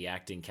he's the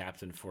acting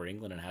captain for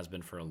England and has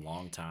been for a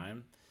long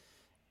time,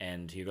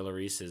 and Hugo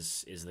Lloris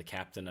is the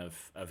captain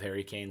of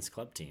Harry Kane's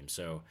club team.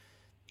 So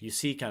you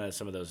see kind of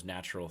some of those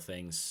natural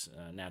things,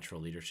 natural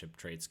leadership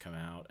traits come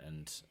out,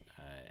 and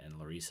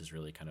Lloris has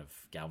really kind of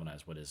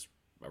galvanized what is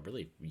a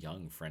really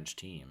young French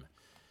team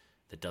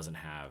that doesn't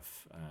have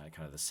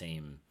kind of the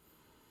same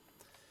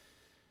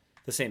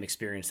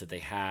experience that they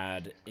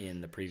had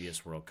in the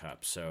previous World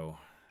Cup. So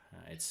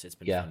it's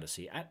been Yeah. fun to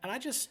see.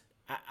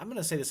 I'm going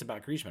to say this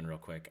about Griezmann real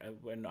quick.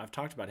 When I've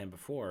talked about him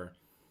before,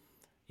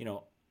 you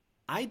know,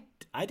 I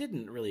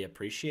didn't really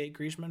appreciate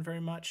Griezmann very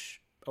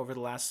much over the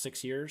last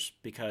 6 years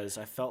because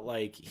I felt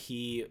like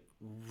he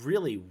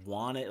really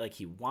wanted, like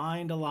he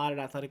whined a lot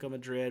at Atletico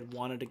Madrid,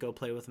 wanted to go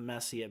play with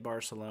Messi at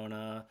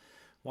Barcelona,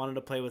 wanted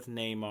to play with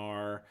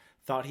Neymar,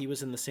 thought he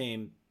was in the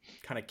same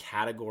kind of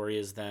category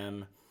as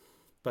them.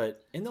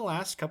 But in the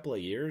last couple of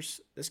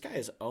years, this guy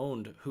has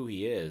owned who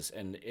he is,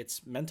 and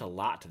it's meant a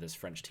lot to this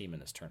French team in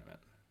this tournament.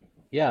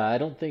 Yeah, I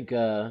don't think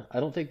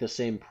the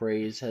same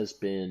praise has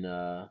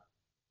been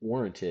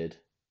warranted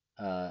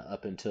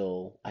up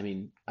until I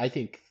mean, I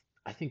think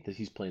that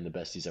he's playing the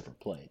best he's ever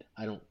played.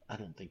 I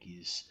don't think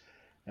he's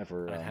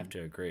ever I'd have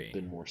to agree.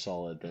 been more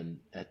solid than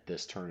at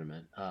this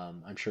tournament.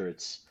 I'm sure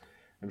it's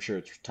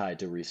tied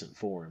to recent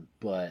form,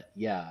 but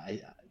yeah,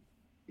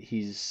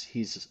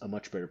 he's a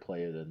much better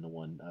player than the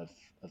one of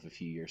a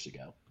few years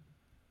ago.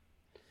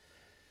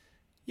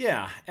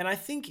 Yeah, and I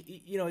think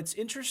it's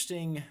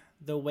interesting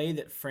the way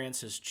that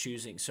France is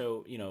choosing.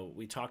 So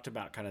we talked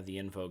about kind of the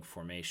in vogue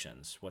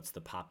formations. What's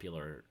the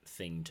popular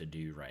thing to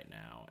do right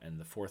now? And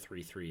the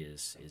 4-3-3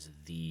 is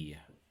the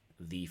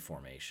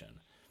formation.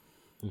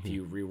 If Hmm.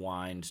 you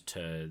rewind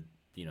to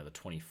the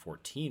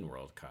 2014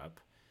 World Cup,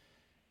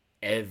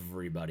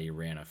 everybody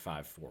ran a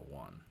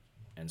 5-4-1,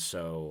 and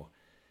so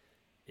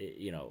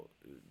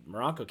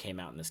Morocco came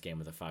out in this game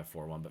with a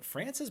 5-4-1, but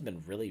France has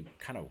been really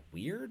kind of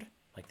weird.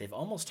 Like they've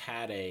almost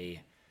had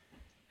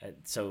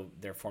so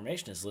their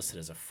formation is listed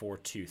as a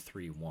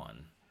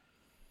 4-2-3-1,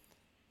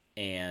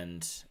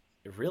 and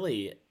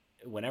really,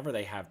 whenever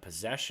they have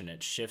possession,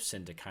 it shifts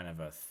into kind of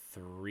a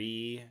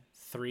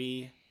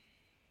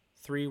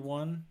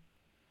 3-3-3-1.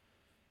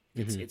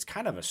 It's Hmm. it's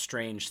kind of a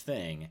strange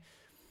thing,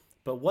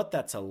 but what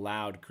that's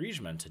allowed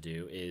Griezmann to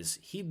do is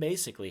he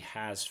basically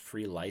has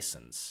free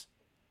license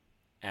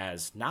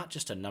as not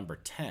just a number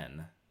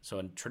 10. So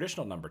a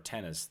traditional number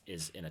 10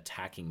 is an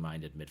attacking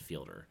minded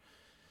midfielder.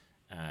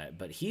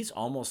 But he's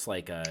almost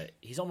like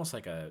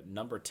a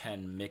number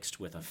 10 mixed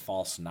with a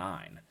false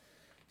 9.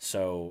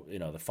 So,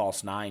 the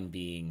false 9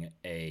 being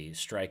a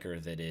striker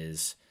that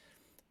is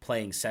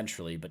playing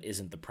centrally but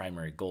isn't the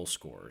primary goal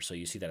scorer. So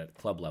you see that at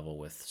club level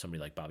with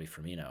somebody like Bobby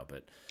Firmino,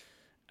 but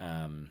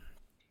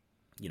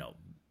you know,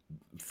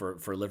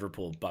 for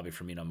Liverpool, Bobby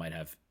Firmino might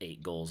have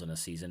 8 goals in a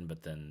season,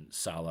 but then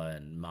Salah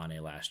and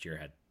Mane last year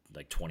had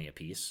like 20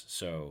 apiece.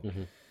 So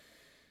Hmm.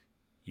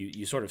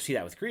 you sort of see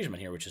that with Griezmann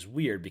here, which is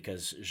weird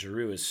because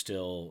Giroud is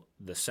still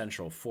the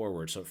central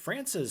forward. So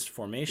France's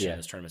formation in Yeah.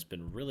 this tournament has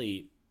been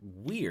really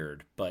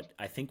weird, but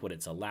I think what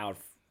it's allowed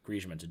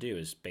Griezmann to do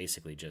is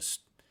basically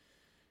just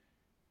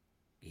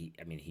he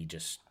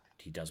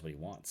does what he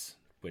wants,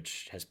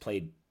 which has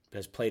played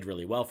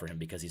really well for him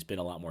because he's been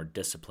a lot more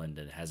disciplined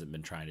and hasn't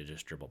been trying to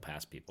just dribble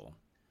past people.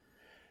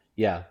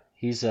 Yeah,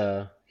 he's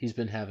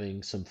been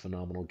having some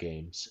phenomenal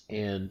games.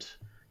 And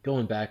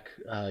going back,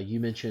 you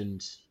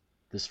mentioned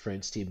this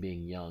France team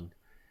being young.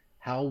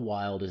 How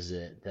wild is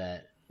it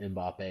that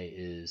Mbappe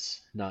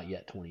is not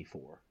yet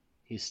 24?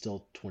 He's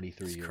still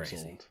 23 It's years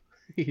crazy. old.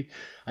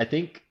 I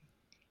think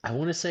I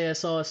want to say I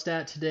saw a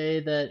stat today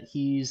that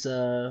he's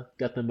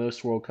got the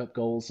most World Cup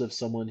goals of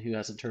someone who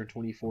hasn't turned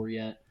 24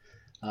 yet.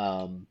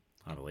 Um,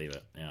 I believe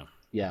it. Yeah.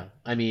 yeah,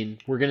 I mean,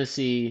 we're gonna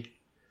see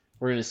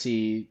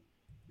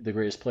the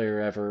greatest player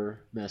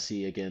ever,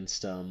 Messi,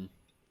 against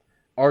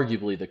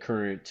arguably the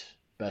current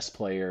best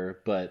player,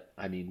 but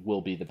I mean,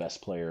 will be the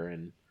best player,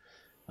 and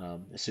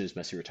as soon as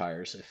Messi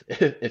retires,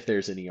 if if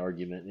there's any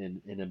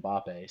argument in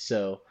Mbappe.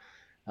 So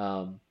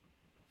um,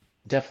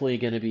 definitely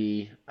going to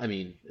be. I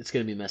mean, it's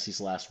going to be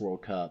Messi's last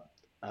World Cup.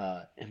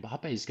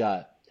 Mbappe's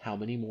got how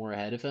many more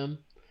ahead of him?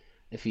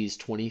 If he's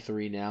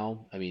 23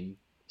 now, I mean,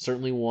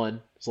 certainly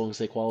one as long as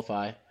they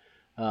qualify.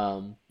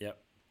 Um, Yep.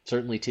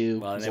 certainly two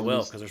Well, and as they long will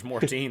as. because there's more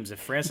teams. If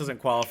France doesn't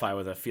qualify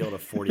with a field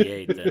of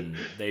 48, then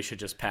they should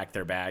just pack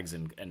their bags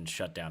and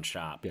shut down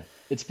shop. Yeah,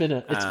 it's been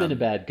a Um,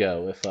 bad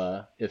go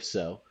if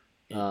so.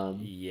 Um,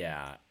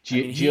 yeah. I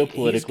mean, he's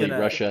Geopolitically, gonna.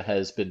 Russia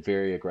has been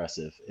very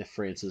aggressive. If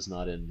France is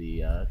not in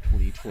the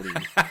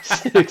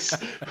 2026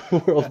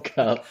 World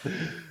Cup,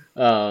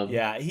 um,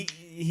 Yeah,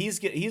 he's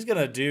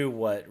gonna do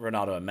what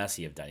Ronaldo and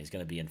Messi have done. He's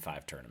gonna be in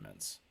 5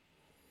 tournaments.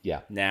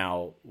 yeah,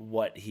 Now,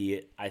 what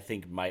he I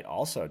think might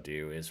also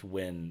do is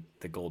win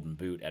the Golden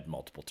Boot at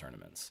multiple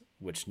tournaments,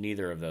 which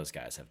neither of those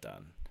guys have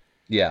done.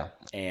 yeah.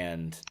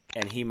 And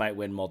he might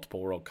win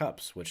multiple World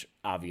Cups, which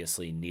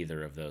obviously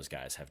neither of those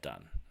guys have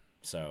done.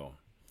 So,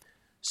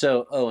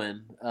 So,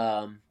 Owen,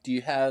 do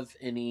you have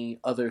any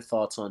other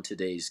thoughts on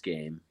today's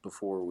game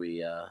before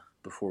we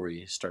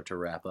start to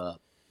wrap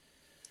up?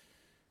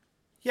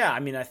 yeah, I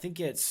mean, I think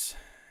it's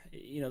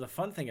the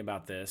fun thing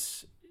about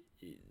this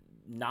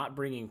not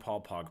bringing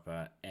Paul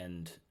Pogba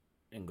and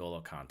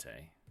N'Golo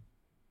Kante.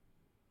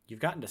 You've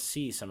gotten to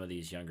see some of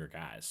these younger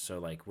guys. So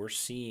like we're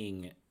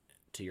seeing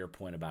to your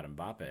point about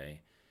Mbappe,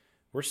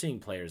 we're seeing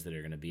players that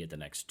are going to be at the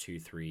next 2,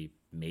 3,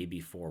 maybe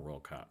 4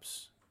 World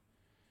Cups.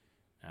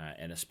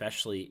 And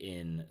especially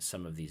in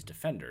some of these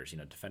defenders,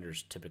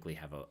 defenders typically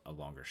have a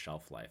longer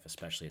shelf life,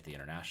 especially at the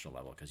international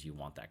level, because you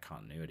want that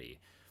continuity.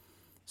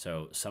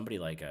 So somebody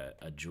like a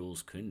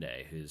Jules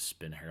Koundé, who's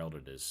been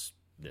heralded as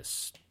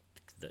this,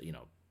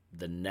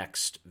 the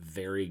next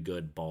very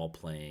good ball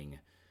playing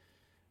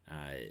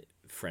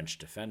French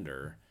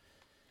defender,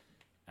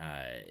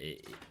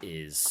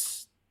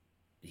 is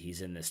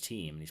he's in this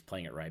team and he's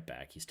playing it right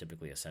back. He's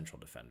typically a central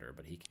defender,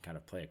 but he can kind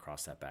of play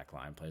across that back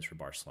line. Plays for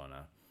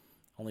Barcelona,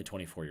 only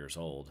 24 years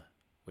old,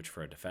 which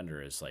for a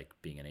defender is like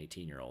being an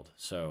 18-year-old.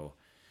 So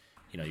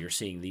you're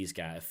seeing these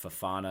guys.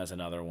 Fofana is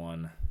another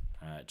one.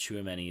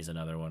 Chouameni is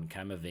another one.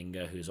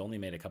 Camavinga, who's only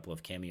made a couple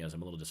of cameos,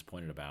 I'm a little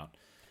disappointed about.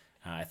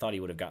 I thought he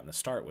would have gotten the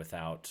start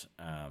without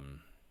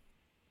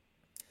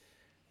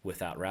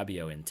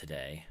Rabiot in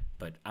today,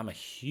 but I'm a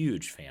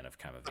huge fan of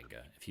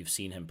Camavinga. If you've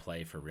seen him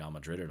play for Real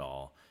Madrid at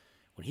all,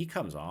 when he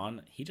comes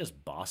on, he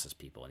just bosses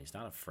people and he's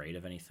not afraid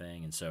of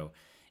anything. And so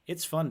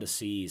it's fun to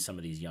see some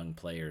of these young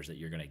players that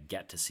you're going to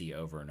get to see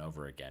over and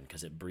over again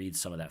because it breeds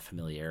some of that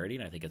familiarity,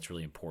 and I think it's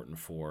really important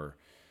for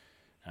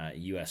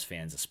U.S.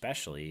 fans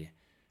especially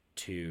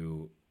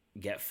to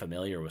get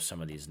familiar with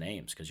some of these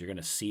names because you're going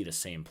to see the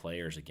same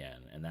players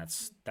again, and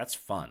that's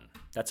fun.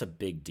 That's a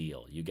big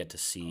deal. You get to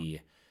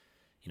see,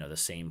 the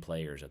same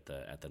players at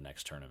the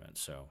next tournament.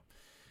 So,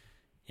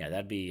 yeah,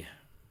 that'd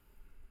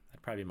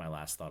probably be my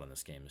last thought on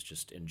this game is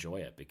just enjoy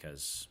it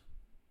because,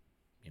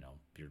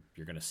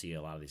 you're going to see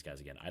a lot of these guys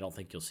again. I don't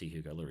think you'll see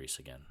Hugo Lloris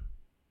again,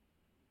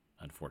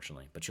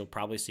 unfortunately, but you'll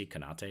probably see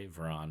Konate,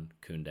 Varane,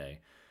 Koundé,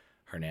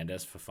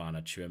 Hernandez,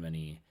 Fofana,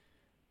 Tchouaméni,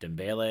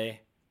 Dembele,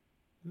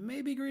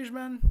 maybe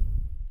Griezmann,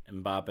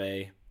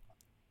 Mbappe,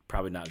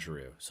 probably not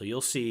Giroud. So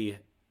you'll see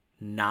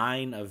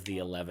 9 of the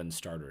 11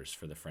 starters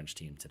for the French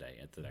team today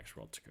at the next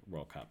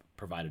World Cup,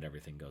 provided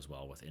everything goes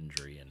well with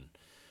injury and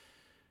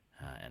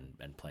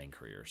playing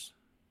careers.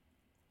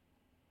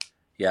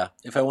 Yeah,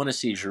 if I want to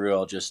see Giroud,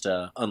 I'll just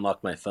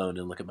unlock my phone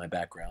and look at my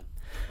background.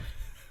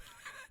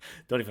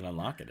 Don't even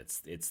unlock it.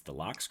 It's the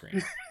lock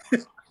screen.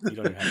 You don't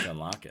even have to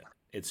unlock it.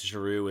 It's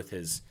Giroud with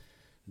his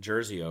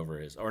jersey over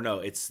his, or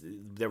no,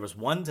 there was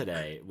one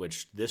today,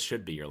 which this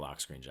should be your lock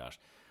screen, Josh,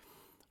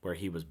 where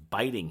he was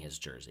biting his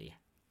jersey.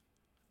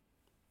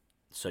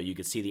 So you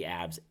could see the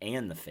abs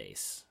and the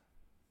face.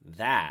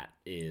 That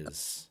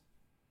is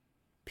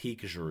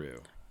peak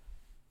Giroud.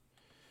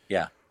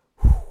 Yeah.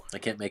 I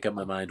can't make up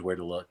my mind where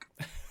to look.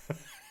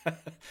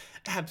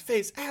 Abs,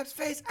 face,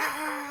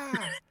 ah!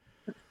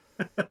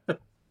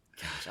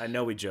 Gosh, I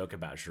know we joke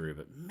about Giroud,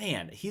 but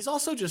man, he's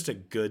also just a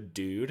good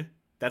dude.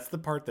 That's the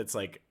part that's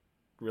like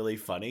really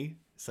funny.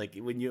 It's like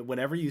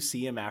whenever you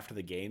see him after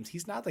the games,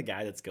 he's not the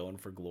guy that's going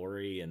for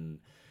glory and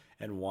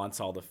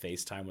wants all the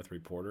FaceTime with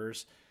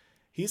reporters.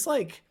 He's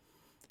like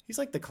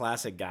the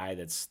classic guy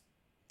that's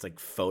like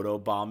photo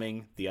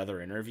bombing the other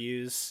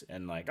interviews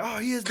and like, oh,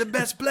 he is the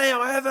best player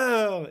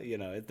ever.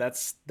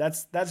 That's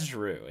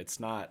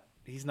Giroud.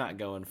 He's not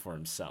going for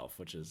himself,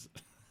 which is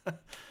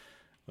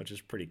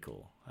pretty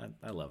cool.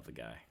 I love the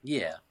guy.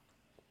 Yeah.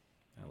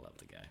 I love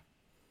the guy.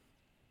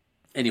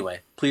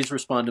 Anyway, please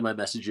respond to my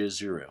messages,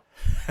 Giroud.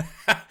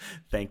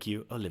 Thank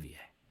you, Olivier.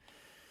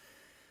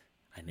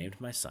 I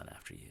named my son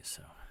after you,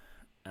 so.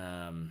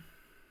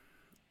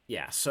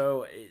 Yeah,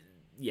 so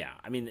yeah,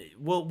 I mean,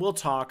 we'll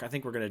talk. I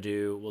think we'll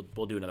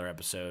do another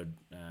episode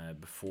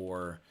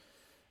before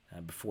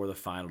the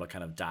final to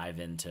kind of dive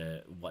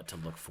into what to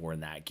look for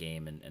in that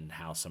game and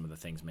how some of the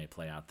things may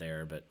play out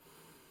there. But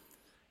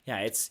yeah,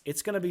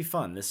 it's going to be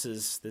fun. This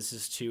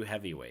is 2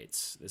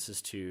 heavyweights. This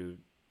is 2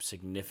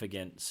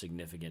 significant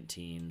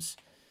teams.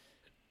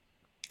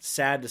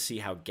 Sad to see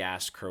how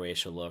gassed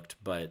Croatia looked,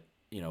 but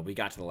we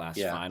got to the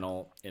last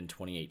final in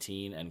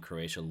 2018, and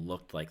Croatia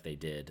looked like they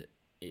did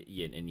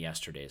in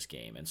yesterday's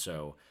game, and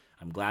so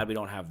I'm glad we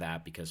don't have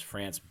that because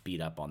France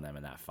beat up on them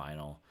in that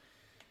final.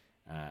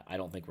 I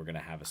don't think we're going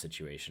to have a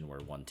situation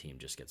where one team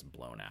just gets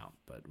blown out,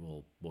 but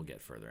we'll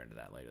get further into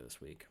that later this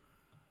week.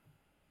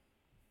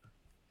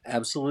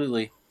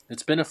 Absolutely,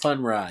 it's been a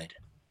fun ride.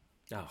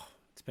 Oh,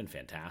 it's been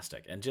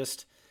fantastic, and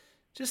just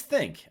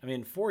think. I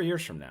mean, 4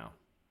 years from now,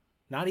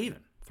 not even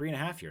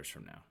 3.5 years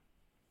from now,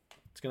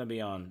 it's going to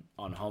be on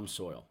home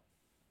soil.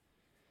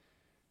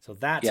 So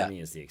that, to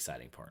me, is the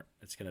exciting part.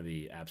 It's going to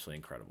be absolutely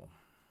incredible.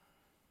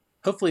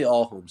 Hopefully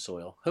all home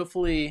soil.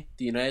 Hopefully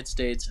the United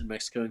States and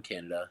Mexico and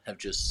Canada have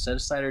just set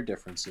aside our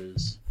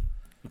differences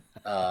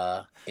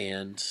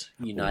and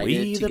united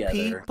we together.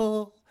 We the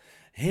people,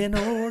 in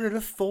order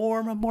to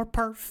form a more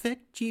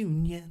perfect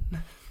union.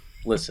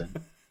 Listen,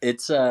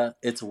 it's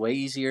way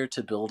easier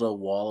to build a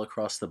wall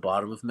across the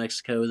bottom of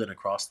Mexico than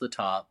across the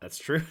top. That's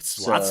true.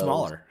 It's a lot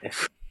smaller.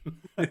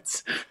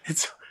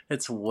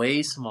 It's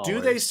way smaller.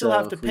 Do they still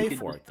have to pay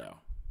for it though?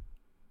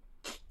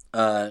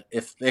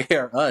 If they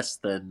are us,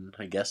 then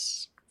I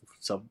guess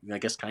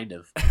kind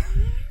of.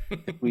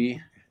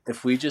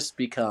 if we just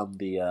become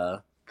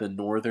the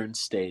northern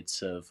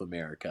states of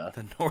America.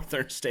 The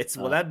northern states.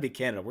 Well, that'd be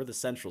Canada. We're the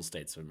central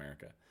states of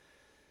America.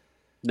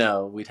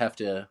 No, we'd have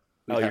to.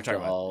 You're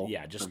talking about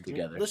just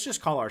together. Let's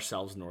just call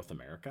ourselves North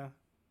America,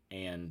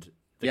 and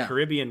the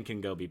Caribbean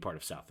can go be part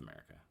of South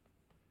America.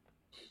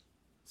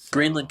 So,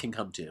 Greenland can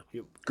come too.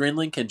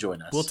 Greenland can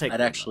join us. We'll take.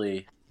 We'll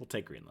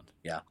take Greenland.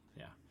 Yeah.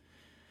 Yeah.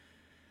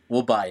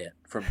 We'll buy it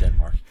from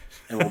Denmark,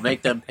 and we'll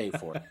make them pay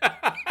for it.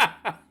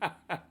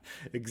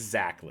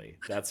 Exactly.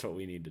 That's what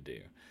we need to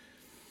do.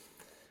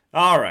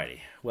 All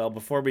righty. Well,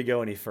 before we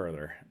go any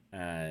further,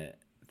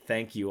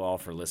 thank you all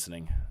for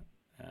listening.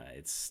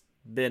 It's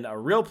been a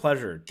real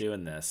pleasure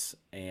doing this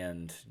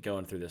and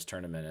going through this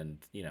tournament. And,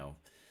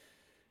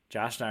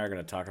 Josh and I are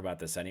going to talk about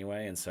this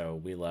anyway, and so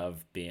we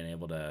love being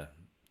able to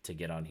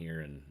get on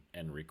here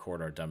and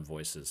record our dumb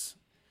voices.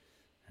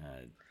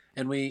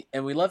 And we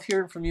love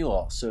hearing from you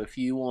all. So if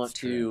you want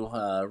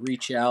to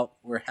reach out,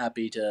 we're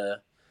happy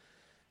to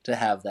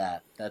have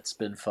that. That's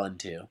been fun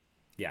too.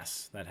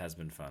 Yes, that has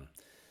been fun.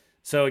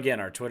 So again,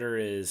 our Twitter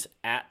is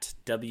at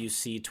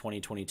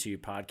WC2022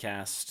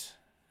 podcast.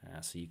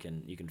 So you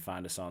can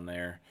find us on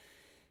there.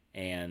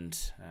 And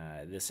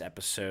this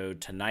episode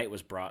tonight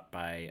was brought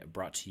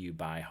to you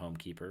by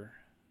Homekeeper,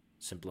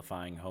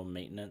 simplifying home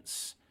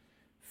maintenance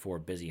for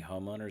busy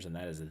homeowners, and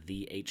that is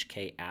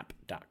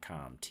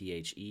thehkapp.com,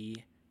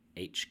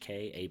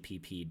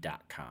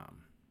 thehkapp.com.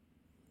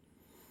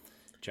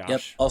 Josh?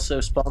 Yep.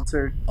 Also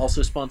sponsored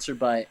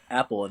by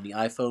Apple and the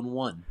iPhone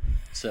 1.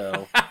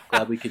 So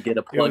glad we could get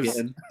a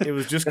plug-in. It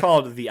was just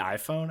called the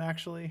iPhone,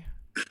 actually.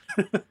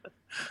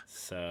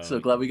 So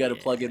glad we got a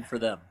plug-in for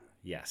them.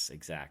 Yes,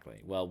 exactly.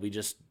 Well, we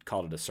just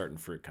called it a certain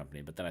fruit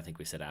company, but then I think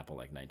we said Apple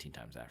like 19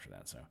 times after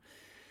that. So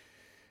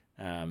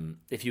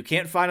if you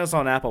can't find us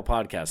on Apple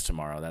Podcasts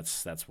tomorrow,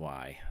 that's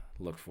why.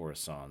 Look for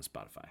us on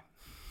Spotify.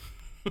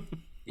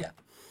 Yeah.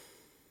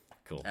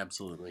 Cool.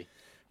 Absolutely.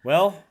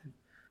 Well,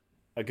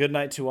 a good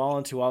night to all,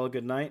 and to all a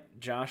good night.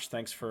 Josh,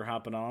 thanks for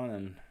hopping on,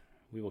 and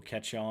we will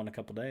catch y'all in a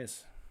couple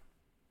days.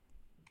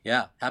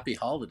 Yeah. Happy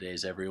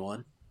holidays,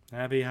 everyone.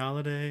 Happy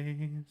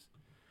holidays.